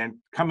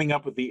coming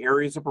up with the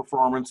areas of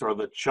performance or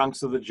the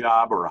chunks of the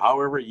job or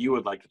however you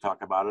would like to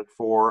talk about it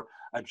for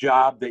a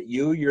job that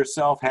you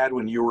yourself had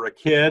when you were a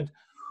kid,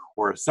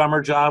 or a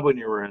summer job when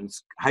you were in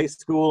high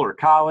school or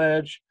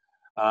college.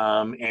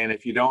 And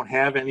if you don't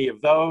have any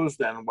of those,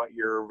 then what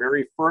your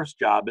very first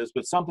job is,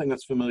 but something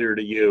that's familiar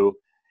to you.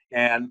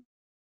 And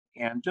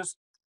just,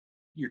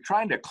 you're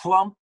trying to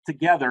clump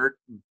together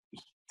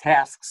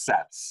task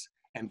sets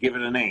and give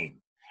it a name.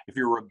 If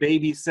you were a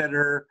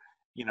babysitter,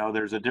 you know,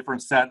 there's a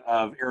different set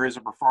of areas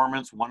of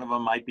performance. One of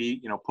them might be,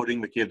 you know,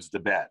 putting the kids to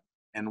bed.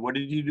 And what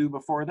did you do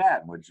before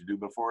that? What did you do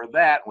before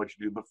that? What did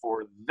you do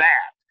before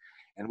that?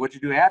 And what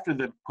did you do after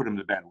put them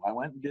to bed? Well, I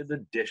went and did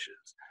the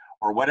dishes,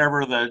 or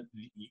whatever the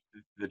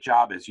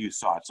job is you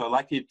saw it. So I'd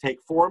like you to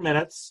take 4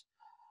 minutes.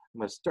 I'm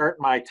going to start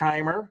my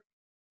timer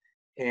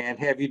and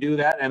have you do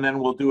that, and then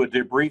we'll do a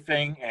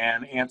debriefing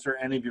and answer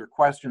any of your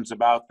questions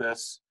about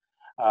this.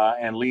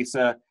 And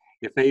Lisa,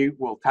 if they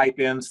will type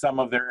in some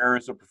of their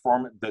areas of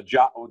performance, the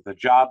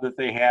job that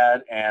they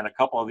had, and a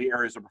couple of the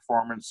areas of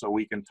performance, so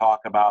we can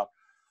talk about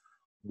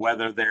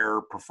whether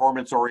they're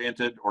performance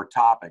oriented or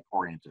topic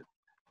oriented.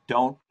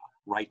 Don't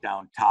write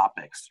down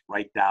topics,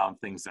 write down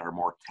things that are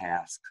more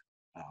task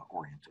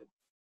oriented.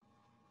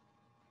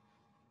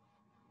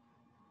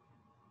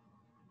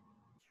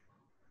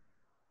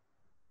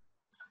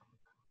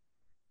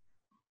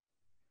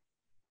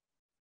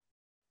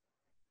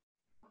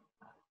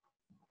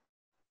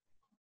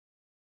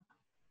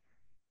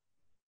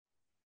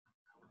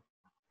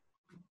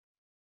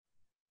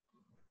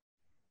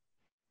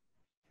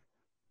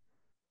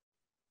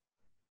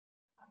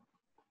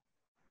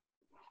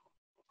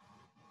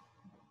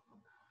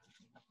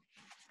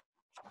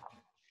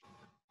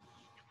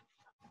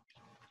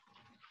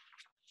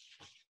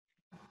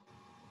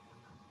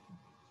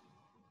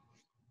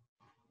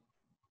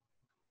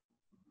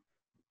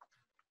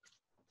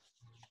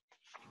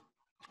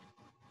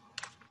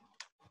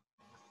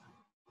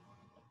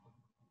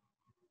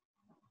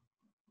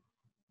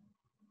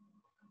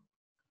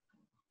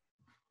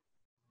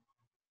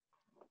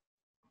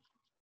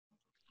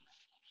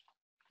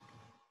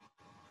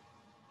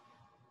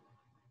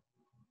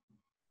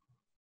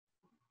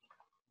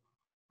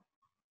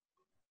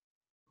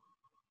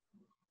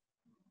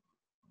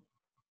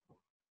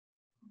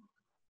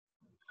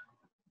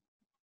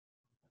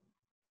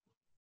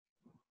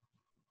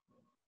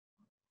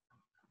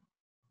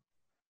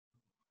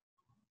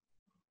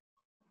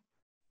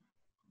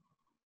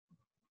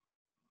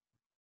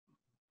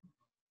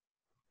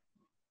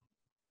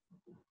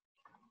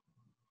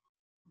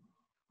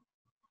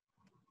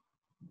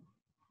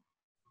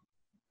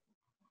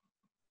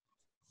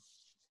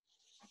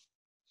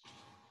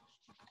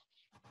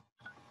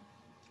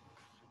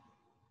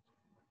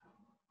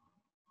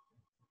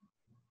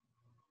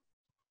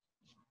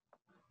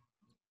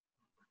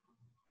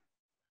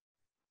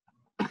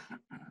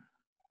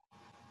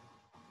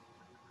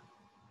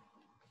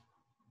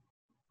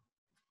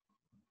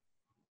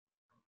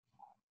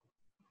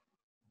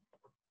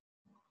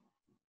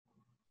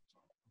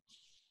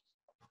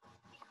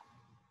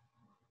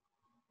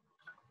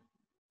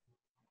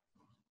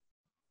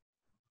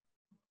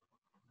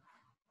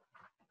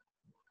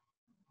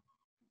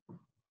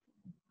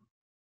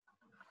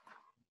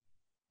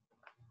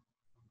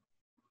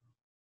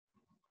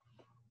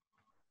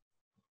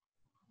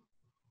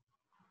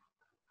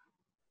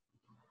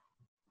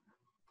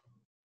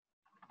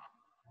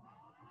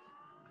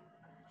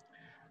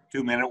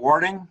 Two-minute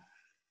warning.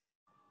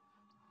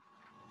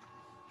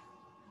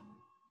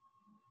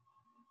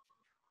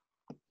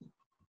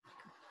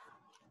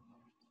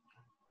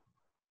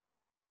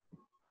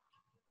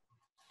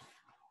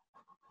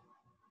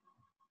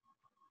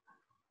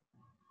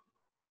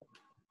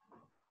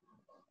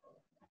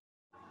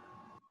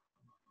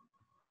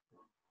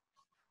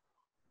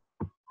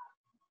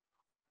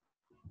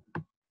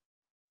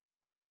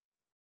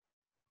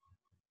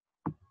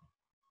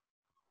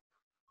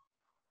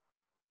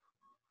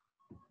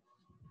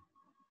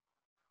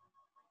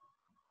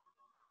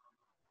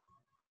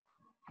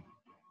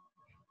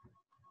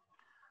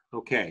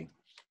 Okay.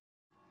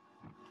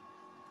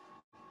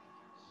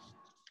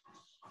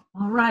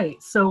 All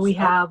right, so we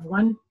have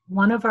one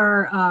of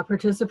our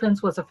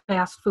participants was a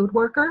fast food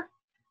worker,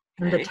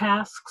 and the Okay.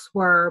 tasks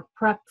were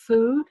prep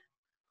food,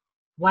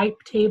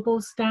 wipe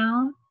tables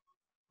down,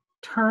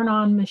 turn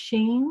on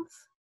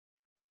machines,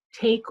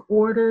 take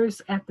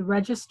orders at the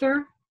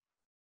register,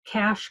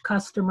 cash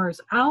customers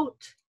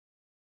out,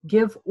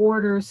 give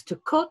orders to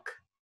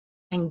cook,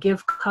 and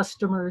give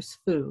customers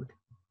food.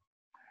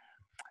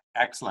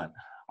 Excellent.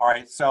 All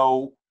right,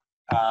 so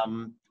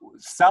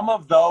Some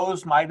of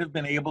those might have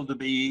been able to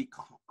be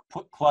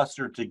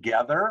clustered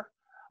together,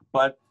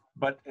 but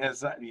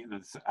as I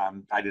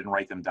didn't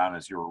write them down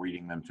as you were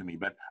reading them to me,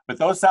 but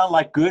those sound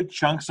like good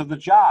chunks of the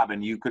job,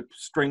 and you could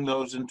string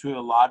those into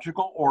a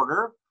logical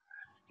order.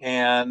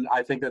 And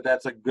I think that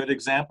that's a good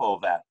example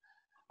of that.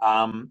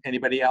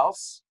 Anybody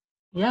else?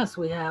 Yes,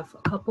 we have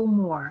a couple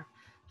more.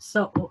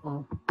 So,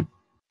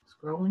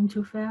 scrolling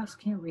too fast,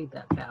 can't read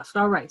that fast.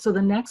 All right, so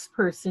the next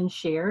person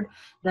shared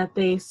that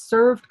they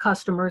served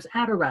customers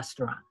at a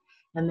restaurant,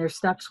 and their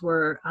steps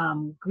were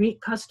greet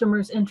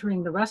customers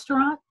entering the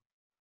restaurant,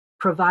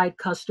 provide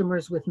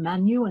customers with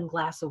menu and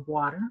glass of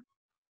water,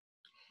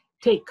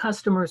 take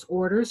customers'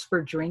 orders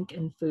for drink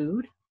and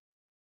food,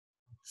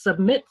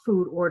 submit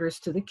food orders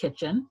to the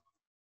kitchen,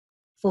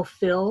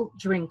 fulfill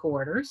drink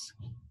orders,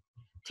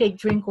 take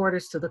drink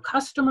orders to the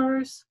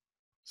customers,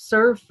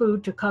 serve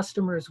food to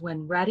customers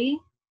when ready,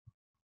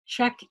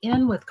 check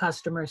in with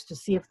customers to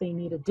see if they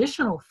need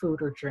additional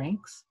food or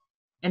drinks,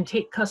 and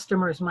take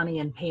customers' money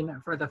in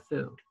payment for the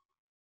food.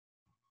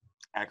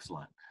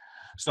 Excellent.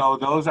 So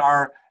those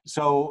are,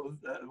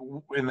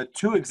 in the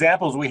two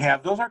examples we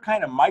have, those are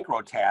kind of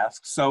micro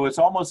tasks. So it's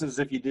almost as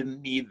if you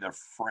didn't need the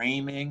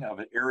framing of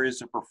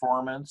areas of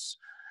performance,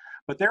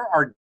 but there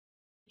are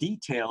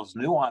details,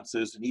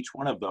 nuances in each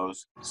one of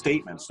those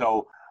statements.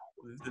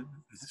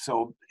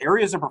 So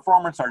areas of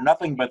performance are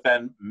nothing but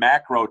then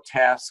macro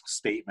task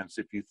statements,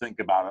 if you think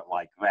about it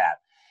like that.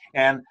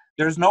 And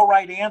there's no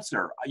right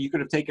answer. You could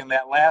have taken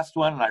that last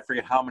one, and I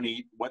forget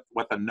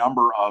what the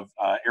number of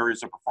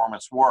areas of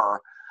performance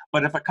were.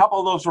 But if a couple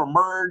of those were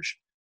merged,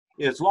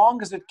 as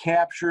long as it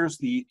captures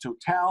the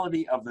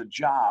totality of the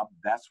job,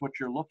 that's what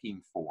you're looking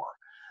for.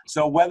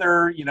 So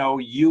whether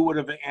you would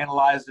have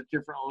analyzed it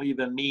differently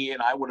than me,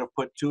 and I would have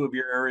put two of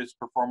your areas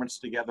of performance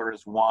together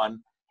as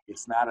one,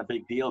 it's not a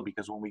big deal,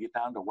 because when we get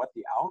down to what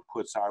the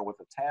outputs are, what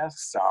the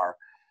tasks are,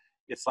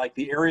 it's like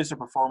the areas of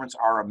performance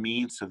are a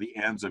means to the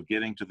ends of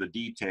getting to the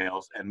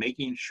details and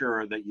making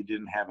sure that you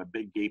didn't have a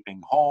big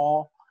gaping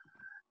hole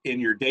in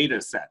your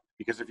data set.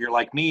 Because if you're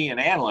like me, an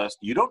analyst,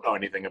 you don't know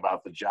anything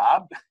about the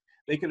job.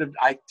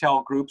 I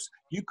tell groups,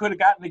 you could have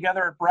gotten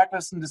together at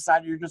breakfast and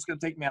decided you're just going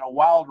to take me on a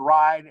wild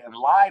ride and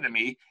lie to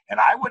me, and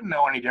I wouldn't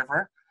know any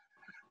different.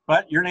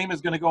 But your name is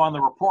going to go on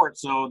the report,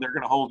 so they're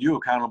going to hold you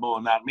accountable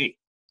and not me.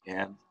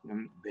 And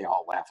they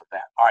all laugh at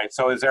that. All right,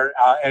 so is there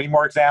any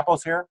more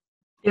examples here?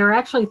 There are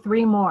actually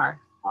three more.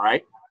 All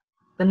right.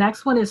 The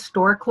next one is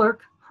store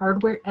clerk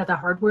hardware at the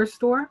hardware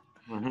store.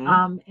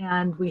 Mm-hmm.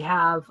 And we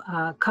have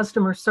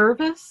customer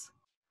service,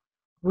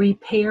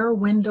 repair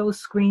windows,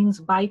 screens,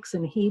 bikes,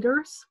 and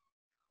heaters,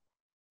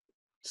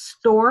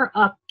 store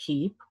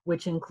upkeep,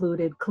 which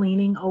included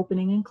cleaning,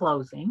 opening, and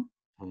closing,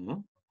 Mm-hmm.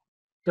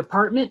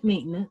 department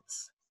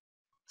maintenance,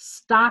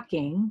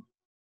 stocking,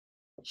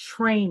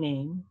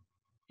 training,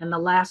 and the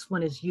last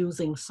one is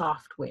using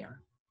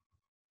software.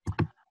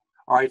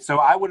 All right, so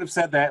I would have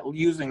said that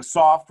using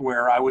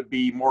software, I would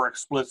be more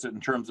explicit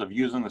in terms of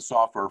using the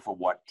software for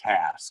what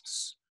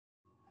tasks.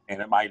 And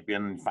it might have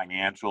been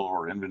financial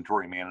or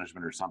inventory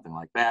management or something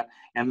like that.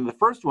 And the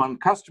first one,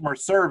 customer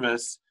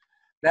service,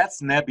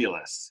 that's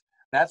nebulous.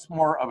 That's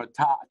more of a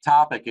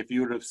topic. If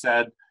you would have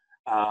said,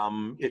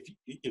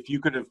 if you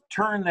could have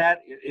turned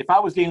that, if I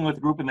was dealing with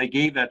a group and they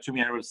gave that to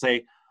me, I would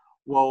say,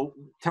 well,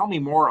 tell me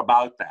more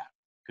about that.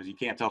 Because you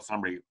can't tell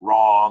somebody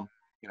wrong.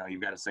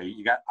 You've got to say,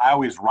 I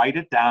always write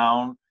it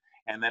down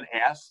and then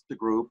ask the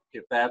group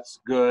if that's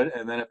good.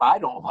 And then if I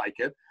don't like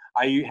it,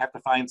 I have to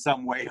find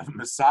some way of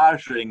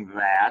massaging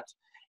that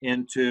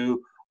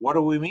into what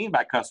do we mean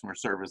by customer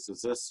service?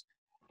 Is this,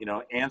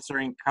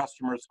 answering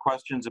customers'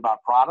 questions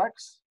about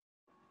products?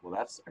 Well,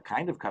 that's a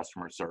kind of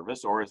customer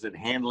service. Or is it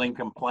handling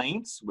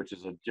complaints, which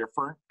is a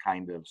different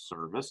kind of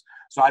service?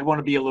 So I'd want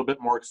to be a little bit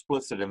more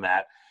explicit in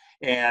that.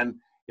 And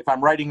if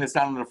I'm writing this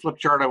down on a flip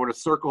chart, I would have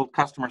circled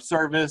customer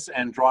service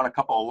and drawn a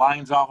couple of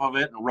lines off of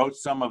it and wrote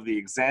some of the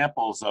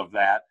examples of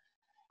that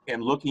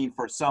and looking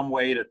for some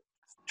way to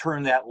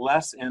turn that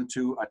less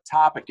into a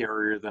topic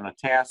area than a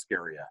task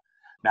area.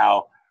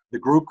 Now, the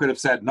group could have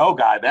said, no,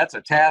 Guy, that's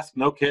a task,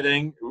 no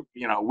kidding.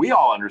 We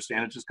all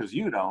understand it just because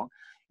you don't.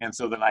 And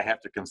so then I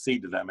have to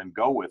concede to them and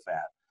go with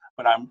that.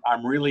 But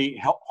I'm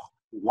really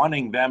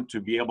wanting them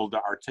to be able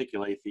to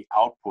articulate the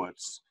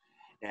outputs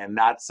and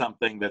not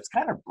something that's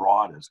kind of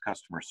broad as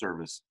customer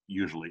service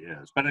usually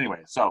is. But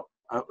anyway, so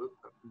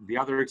the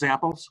other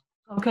examples?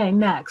 Okay,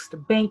 next,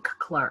 bank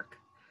clerk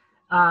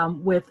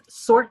with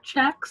sort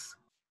checks,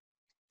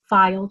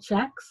 file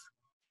checks,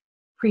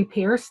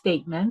 prepare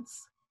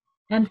statements,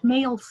 and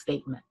mail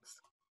statements.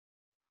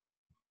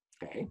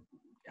 Okay,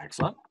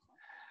 excellent.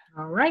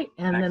 All right,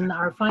 and then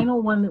our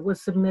final one that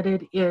was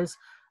submitted is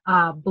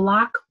a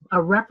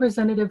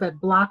representative at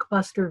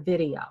Blockbuster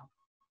Video.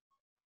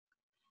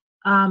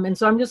 And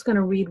so I'm just going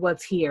to read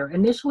what's here.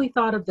 Initially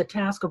thought of the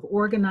task of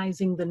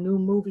organizing the new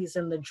movies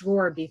in the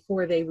drawer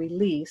before they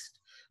released,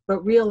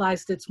 but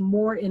realized it's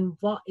more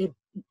involved.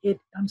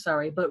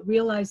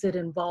 Realized it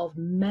involved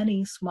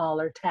many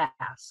smaller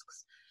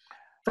tasks.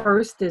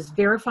 First is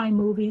verify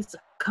movies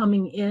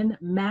coming in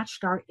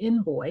matched our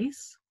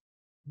invoice,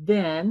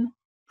 then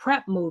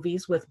prep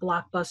movies with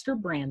blockbuster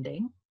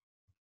branding,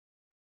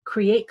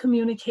 create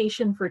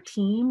communication for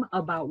team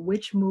about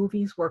which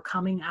movies were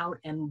coming out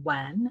and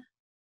when,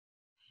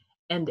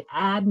 and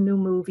add new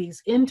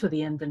movies into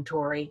the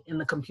inventory in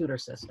the computer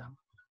system.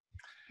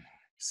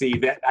 See,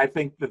 that I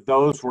think that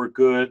those were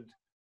good.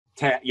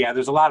 Yeah,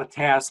 there's a lot of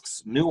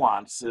tasks,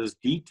 nuances,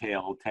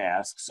 detailed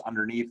tasks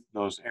underneath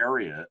those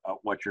area of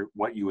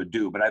what you would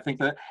do. But I think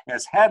that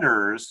as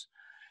headers,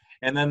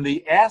 and then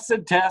the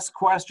acid test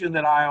question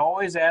that I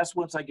always ask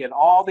once I get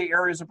all the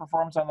areas of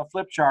performance on the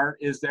flip chart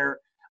is there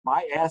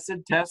my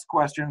acid test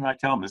question, and I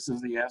tell them this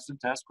is the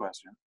acid test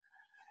question.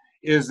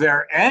 Is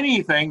there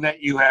anything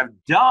that you have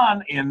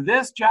done in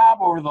this job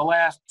over the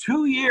last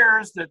 2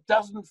 years that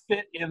doesn't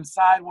fit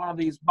inside one of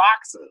these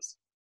boxes?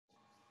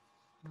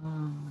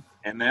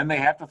 And then they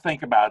have to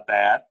think about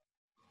that.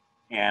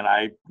 And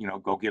I,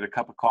 go get a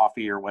cup of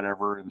coffee or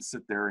whatever and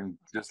sit there and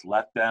just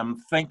let them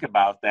think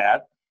about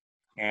that.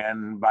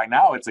 And by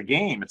now it's a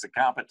game, it's a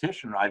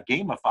competition. I've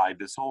gamified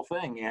this whole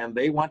thing, and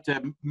they want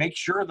to make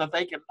sure that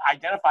they can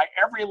identify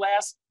every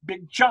last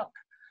big chunk.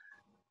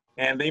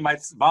 And they might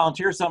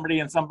volunteer somebody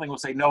and something will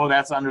say, no,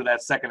 that's under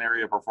that second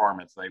area of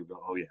performance. They go,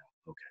 oh yeah,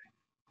 okay.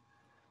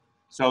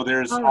 So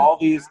there's all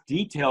these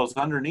details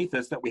underneath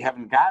this that we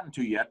haven't gotten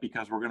to yet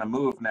because we're going to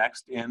move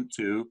next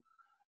into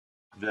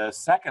the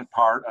second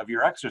part of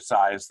your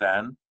exercise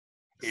then.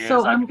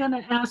 So I'm going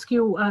to ask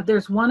you,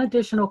 there's one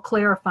additional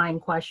clarifying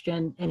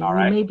question, and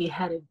you may be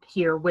headed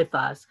here with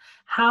us.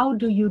 How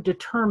do you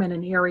determine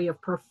an area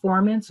of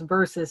performance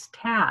versus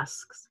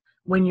tasks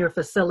when you're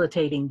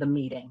facilitating the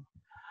meeting?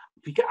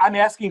 Because I'm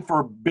asking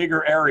for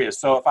bigger areas.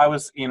 So if I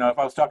was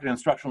talking to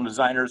instructional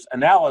designers,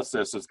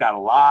 analysis has got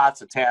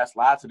lots of tasks,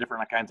 lots of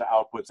different kinds of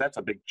outputs. That's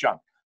a big chunk.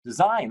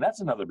 Design,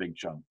 that's another big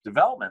chunk.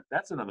 Development,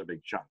 that's another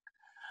big chunk.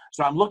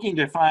 So I'm looking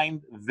to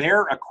find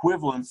their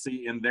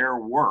equivalency in their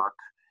work.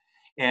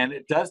 And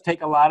it does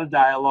take a lot of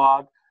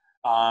dialogue.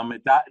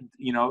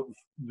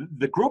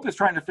 The group is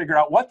trying to figure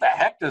out what the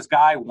heck does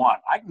Guy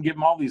want? I can give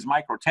him all these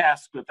micro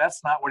tasks, but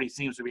that's not what he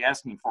seems to be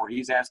asking for.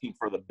 He's asking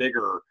for the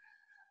bigger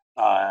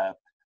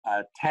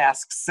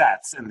task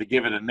sets and to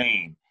give it a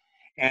name.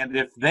 And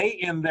if they,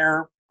 in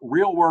their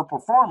real world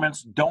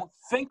performance, don't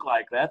think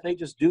like that, they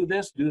just do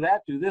this, do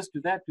that, do this,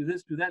 do that, do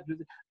this, do that, do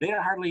this. They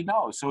don't hardly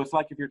know. So it's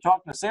like if you're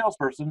talking to a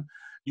salesperson,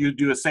 you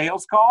do a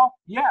sales call?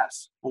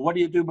 Yes. Well, what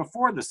do you do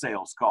before the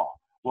sales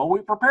call? Well,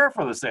 we prepare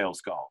for the sales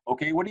call.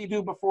 Okay, what do you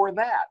do before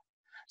that?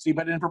 See,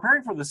 but in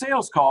preparing for the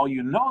sales call,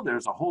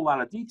 there's a whole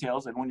lot of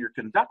details. And when you're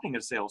conducting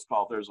a sales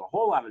call, there's a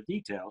whole lot of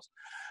details.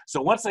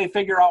 So once they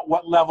figure out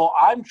what level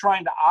I'm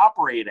trying to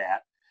operate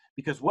at,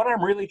 because what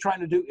I'm really trying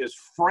to do is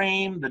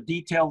frame the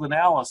detailed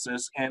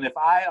analysis. And if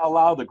I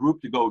allow the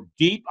group to go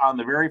deep on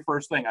the very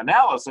first thing,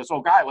 analysis, oh,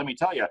 Guy, let me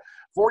tell you,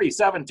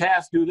 47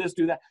 tasks, do this,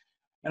 do that.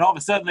 And all of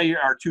a sudden they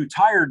are too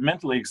tired,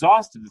 mentally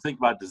exhausted to think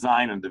about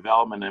design and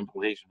development,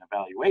 implementation,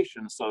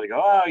 evaluation. So they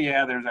go, oh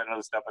yeah, there's that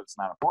other stuff that's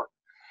not important.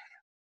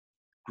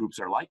 Groups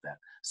are like that.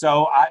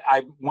 So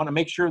I want to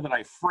make sure that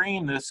I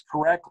frame this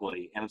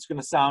correctly, and it's going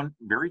to sound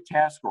very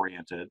task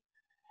oriented.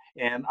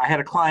 And I had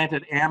a client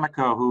at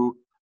Amico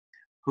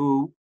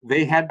who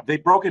they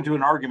broke into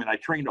an argument. I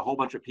trained a whole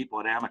bunch of people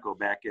at Amico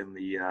back in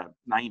the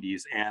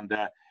 90s, and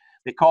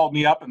they called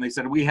me up and they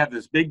said, we have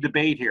this big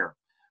debate here.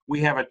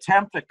 We have a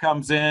temp that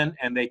comes in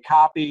and they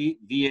copy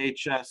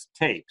VHS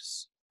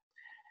tapes.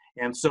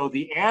 And so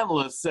the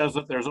analyst says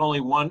that there's only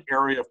one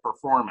area of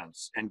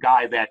performance, and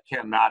Guy, that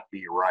cannot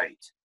be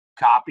right.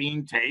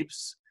 Copying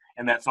tapes,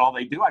 and that's all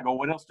they do. I go,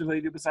 what else do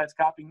they do besides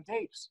copying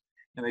tapes?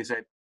 And they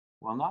say,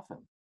 well,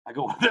 nothing. I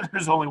go, well,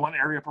 there's only one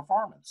area of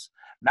performance.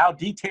 Now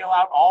detail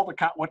out all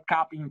what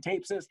copying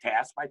tapes is,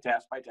 task by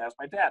task by task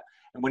by task.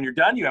 And when you're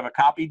done, you have a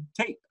copied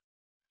tape.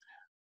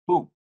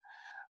 Boom.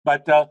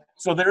 But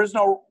so there is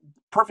no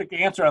perfect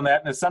answer on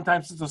that, and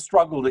sometimes it's a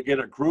struggle to get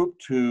a group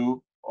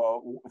to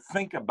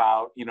think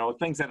about,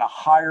 things at a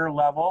higher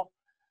level.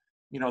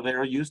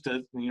 They're used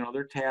to,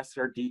 their tasks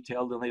are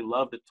detailed and they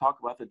love to talk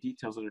about the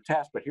details of their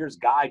tasks, but here's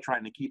Guy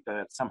trying to keep it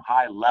at some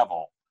high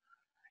level.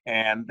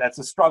 And that's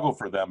a struggle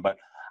for them. But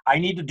I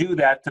need to do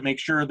that to make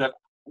sure that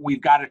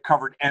we've got it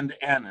covered end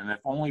to end. And if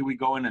only we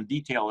go in and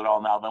detail it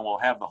all now, then we'll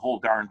have the whole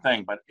darn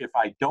thing. But if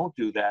I don't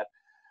do that,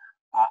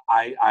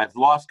 I've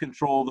lost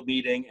control of the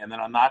meeting, and then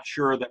I'm not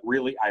sure that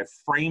really I've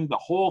framed the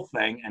whole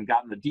thing and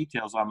gotten the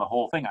details on the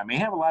whole thing. I may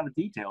have a lot of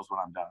details when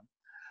I'm done,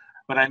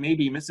 but I may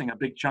be missing a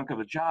big chunk of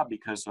the job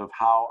because of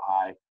how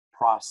I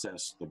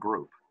process the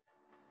group.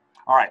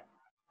 All right,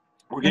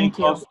 we're getting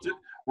close to,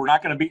 we're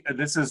not going to be,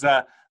 this is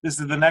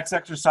the next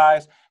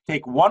exercise.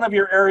 Take one of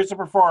your areas of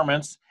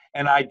performance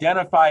and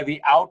identify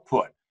the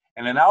output.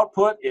 And an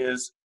output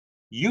is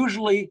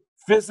usually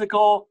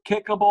physical,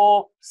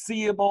 kickable,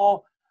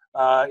 seeable.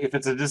 If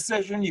it's a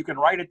decision, you can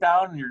write it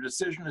down and your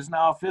decision is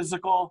now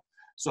physical.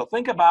 So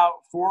think about,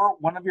 for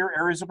one of your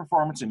areas of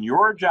performance in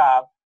your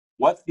job,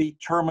 what the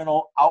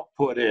terminal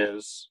output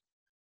is,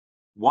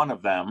 one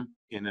of them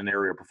in an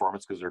area of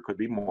performance, because there could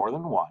be more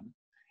than one.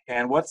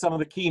 and what some of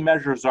the key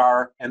measures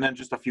are, and then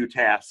just a few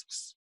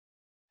tasks.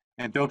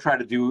 And don't try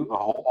to do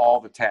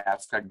all the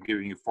tasks. I'm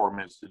giving you 4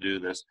 minutes to do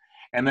this.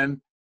 And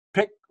then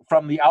pick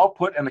from the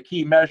output and the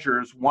key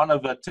measures one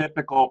of the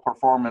typical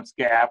performance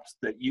gaps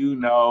that you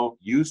know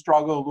you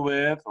struggled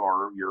with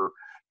or your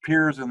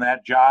peers in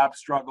that job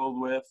struggled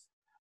with.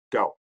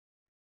 Go.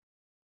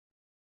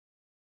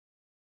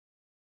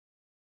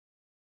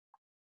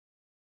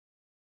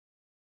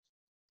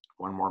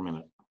 One more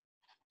minute.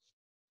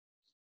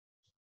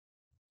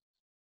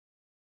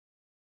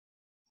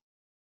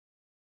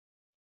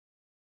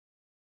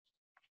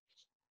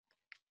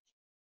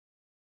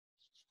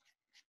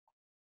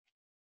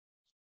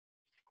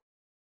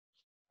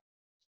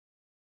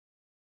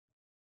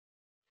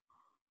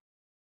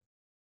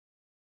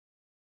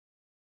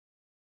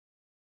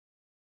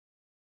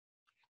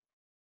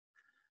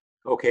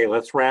 Okay,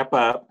 let's wrap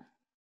up.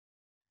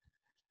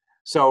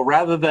 So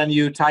rather than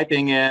you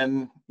typing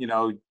in,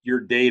 your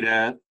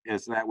data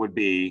as that would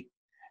be,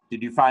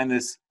 did you find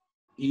this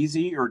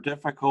easy or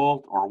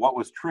difficult, or what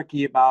was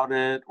tricky about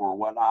it, or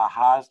what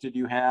ahas did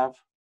you have?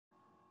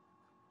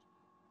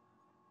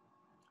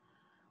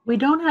 We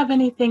don't have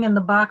anything in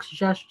the box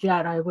just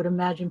yet. I would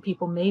imagine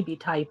people may be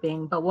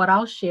typing, but what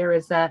I'll share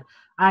is that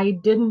I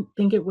didn't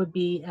think it would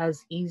be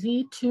as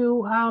easy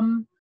to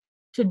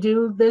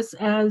do this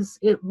as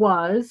it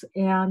was,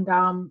 and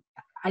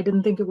I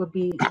didn't think it would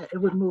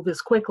move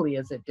as quickly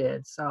as it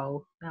did.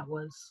 So that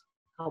was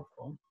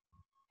helpful.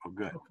 Oh,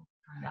 good.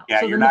 Yeah, Yeah,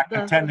 so you're not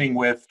contending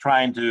with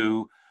trying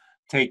to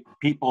take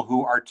people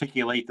who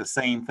articulate the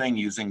same thing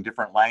using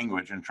different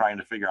language and trying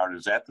to figure out,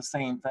 is that the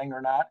same thing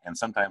or not? And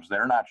sometimes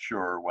they're not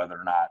sure whether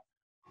or not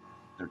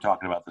they're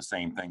talking about the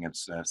same thing.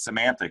 It's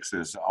semantics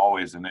is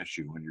always an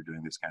issue when you're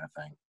doing this kind of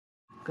thing.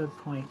 Good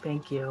point.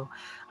 Thank you.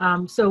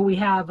 So we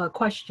have a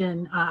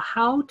question: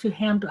 how do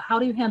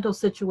you handle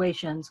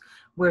situations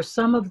where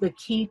some of the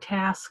key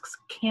tasks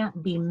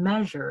can't be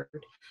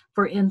measured?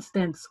 For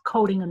instance,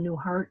 coding a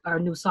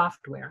new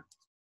software.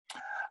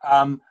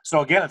 So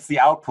again, it's the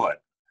output.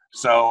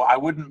 So I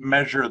wouldn't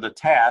measure the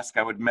task,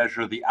 I would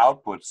measure the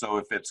output. So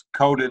if it's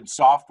coded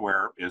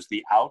software is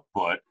the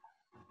output,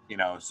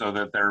 so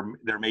that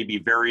there may be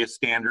various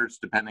standards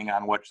depending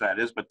on which that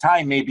is, but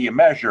time may be a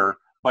measure,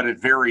 but it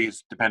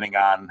varies depending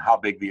on how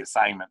big the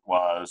assignment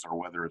was or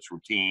whether it's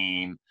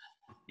routine,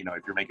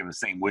 if you're making the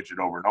same widget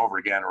over and over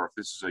again, or if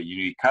this is a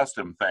unique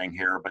custom thing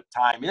here, but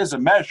time is a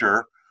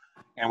measure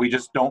and we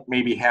just don't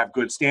maybe have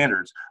good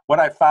standards. What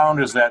I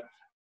found is that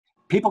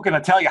people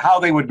can tell you how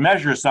they would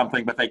measure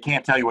something, but they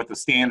can't tell you what the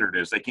standard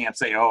is. They can't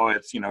say, oh,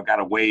 it's, got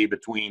to weigh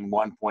between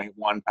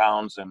 1.1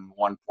 pounds and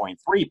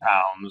 1.3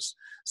 pounds,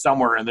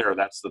 somewhere in there.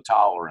 That's the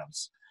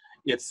tolerance.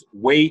 It's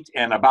weight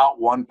and about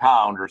 1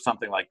 pound or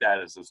something like that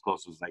is as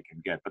close as they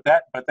can get.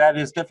 But that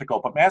is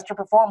difficult. But master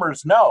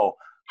performers know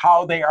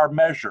how they are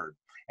measured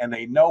and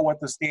they know what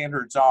the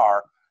standards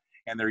are,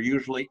 and they're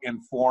usually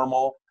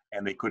informal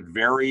and they could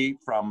vary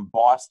from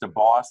boss to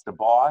boss to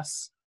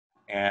boss.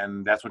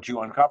 And that's what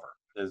you uncover.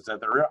 Is that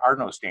there are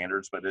no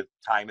standards, but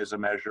time is a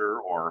measure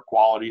or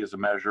quality is a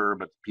measure,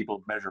 but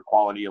people measure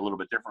quality a little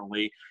bit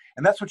differently.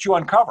 And that's what you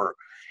uncover.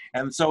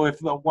 And so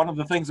if one of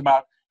the things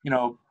about,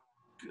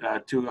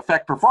 to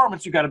affect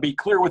performance, you got to be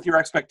clear with your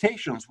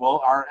expectations.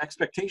 Well, our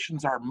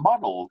expectations are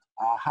muddled.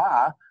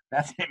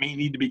 That may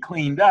need to be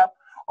cleaned up,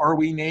 or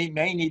we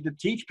may need to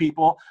teach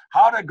people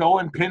how to go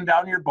and pin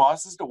down your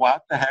bosses to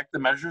what the heck the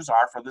measures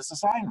are for this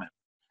assignment,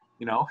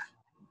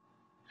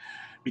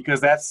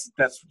 because that's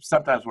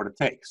sometimes what it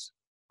takes.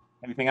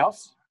 Anything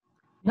else?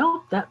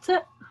 No, that's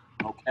it.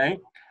 Okay,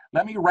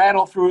 let me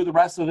rattle through the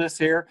rest of this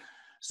here.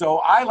 So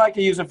I like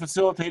to use a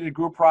facilitated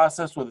group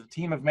process with a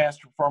team of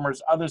master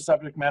performers, other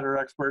subject matter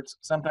experts,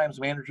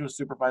 sometimes managers,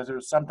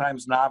 supervisors,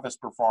 sometimes novice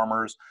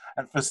performers,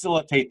 and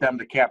facilitate them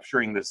to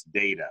capturing this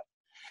data.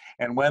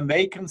 And when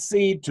they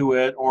concede to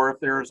it, or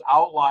if there's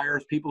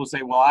outliers, people who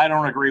say, well, I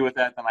don't agree with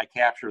that, then I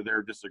capture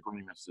their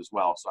disagreements as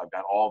well. So I've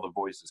got all the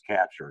voices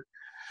captured.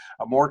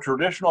 A more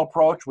traditional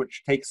approach,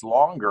 which takes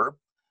longer,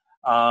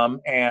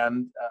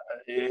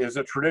 is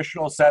a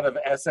traditional set of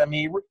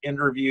SME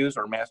interviews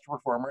or master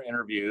performer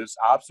interviews,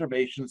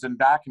 observations, and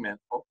document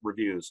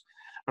reviews.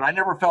 But I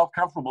never felt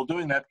comfortable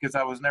doing that because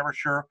I was never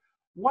sure,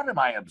 what am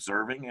I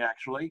observing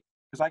actually?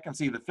 Because I can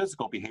see the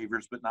physical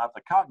behaviors, but not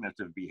the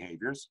cognitive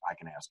behaviors. I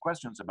can ask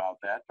questions about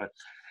that, but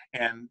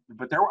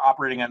they're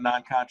operating on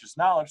non-conscious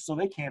knowledge, so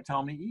they can't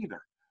tell me either.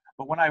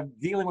 But when I'm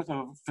dealing with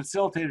a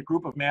facilitated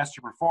group of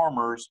master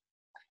performers,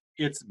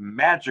 it's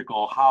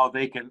magical how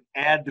they can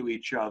add to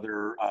each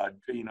other,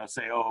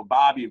 say, oh,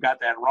 Bob, you've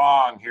got that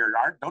wrong here.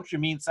 Don't you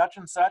mean such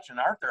and such? And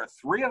aren't there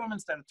 3 of them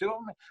instead of 2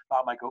 of them?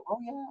 Bob might go, oh,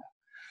 yeah.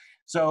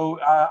 So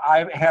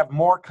I have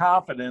more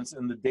confidence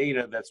in the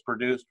data that's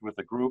produced with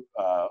the group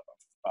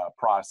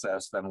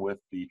process than with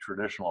the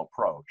traditional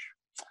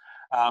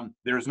approach.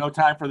 There's no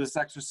time for this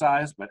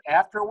exercise, but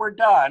after we're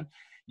done,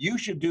 you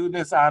should do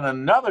this on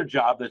another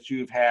job that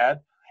you've had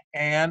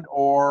and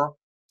or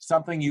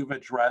something you've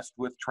addressed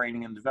with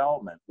training and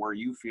development where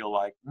you feel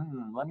like,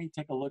 let me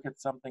take a look at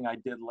something I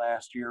did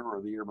last year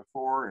or the year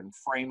before and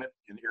frame it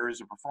in areas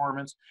of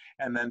performance,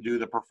 and then do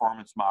the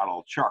performance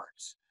model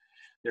charts.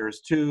 There's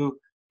two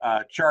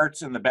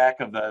charts in the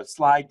back of the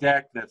slide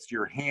deck. That's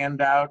your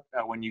handout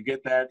when you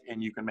get that,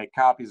 and you can make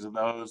copies of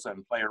those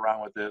and play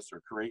around with this or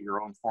create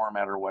your own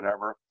format or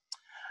whatever.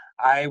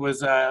 I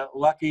was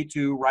lucky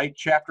to write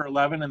Chapter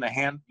 11 in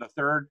the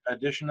third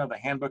edition of the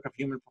Handbook of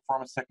Human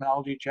Performance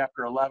Technology,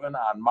 Chapter 11,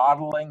 on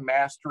modeling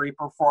mastery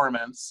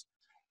performance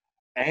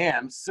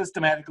and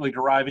systematically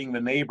deriving the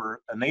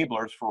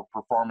enablers for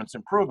performance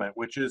improvement,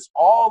 which is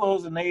all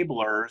those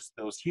enablers,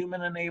 those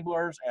human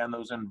enablers and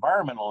those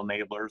environmental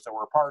enablers that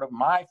were part of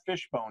my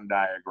fishbone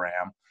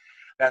diagram.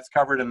 That's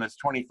covered in this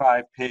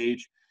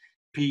 25-page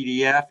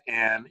PDF,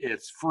 and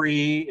it's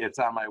free. It's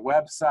on my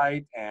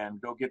website, and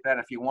go get that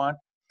if you want.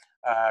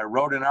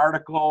 Wrote an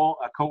article,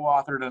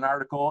 co-authored an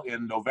article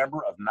in November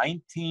of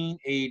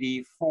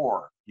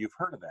 1984. You've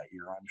heard of that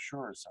year, I'm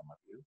sure, some of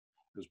you.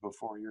 It was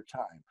before your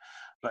time.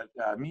 But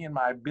me and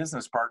my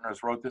business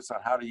partners wrote this on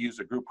how to use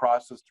a group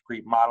process to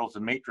create models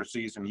and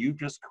matrices, and you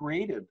just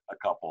created a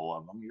couple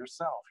of them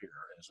yourself here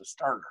as a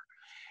starter.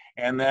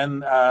 And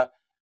then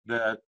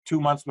the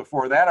 2 months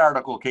before that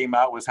article came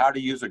out was how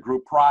to use a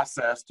group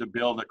process to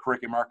build a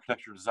curriculum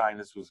architecture design.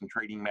 This was in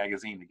Trading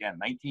Magazine, again,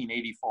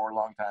 1984, a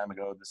long time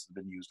ago. This has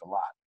been used a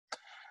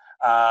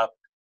lot.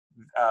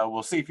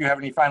 We'll see if you have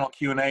any final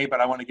Q&A, but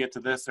I want to get to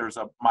this. There's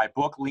my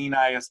book, Lean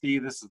ISD.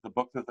 This is the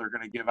book that they're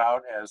going to give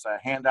out as a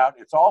handout.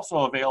 It's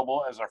also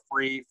available as a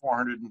free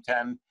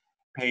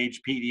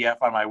 410-page PDF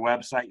on my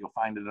website. You'll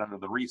find it under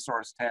the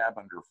resource tab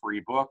under free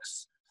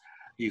books.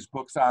 These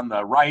books on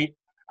the right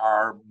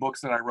are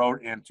books that I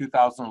wrote in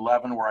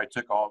 2011, where I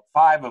took all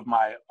 5 of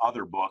my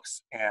other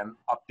books and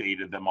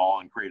updated them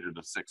all and created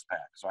a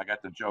 6-pack. So I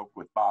got to joke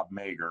with Bob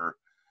Mager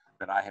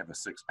that I have a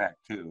 6-pack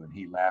too, and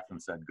he laughed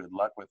and said, good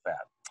luck with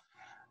that.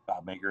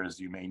 Bob Mager, as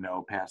you may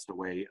know, passed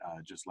away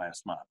just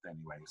last month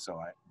anyway,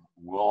 so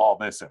we'll all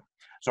miss him.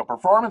 So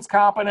performance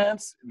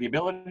competence, the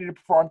ability to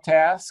perform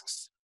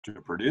tasks, to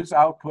produce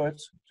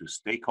outputs, to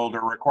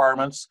stakeholder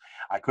requirements.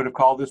 I could have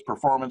called this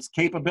performance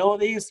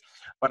capabilities,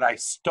 but I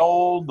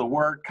stole the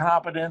word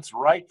competence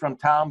right from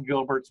Tom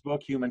Gilbert's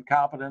book, Human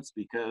Competence,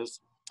 because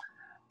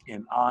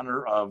in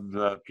honor of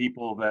the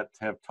people that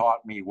have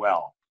taught me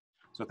well.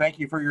 So thank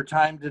you for your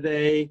time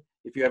today.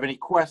 If you have any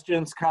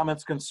questions,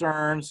 comments,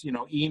 concerns,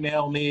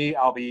 email me.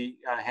 I'll be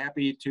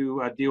happy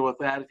to deal with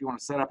that. If you want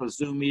to set up a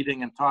Zoom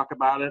meeting and talk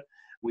about it,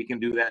 we can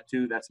do that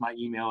too. That's my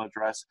email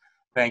address.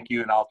 Thank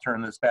you, and I'll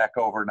turn this back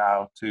over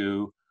now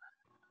to,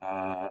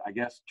 I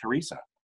guess, Teresa.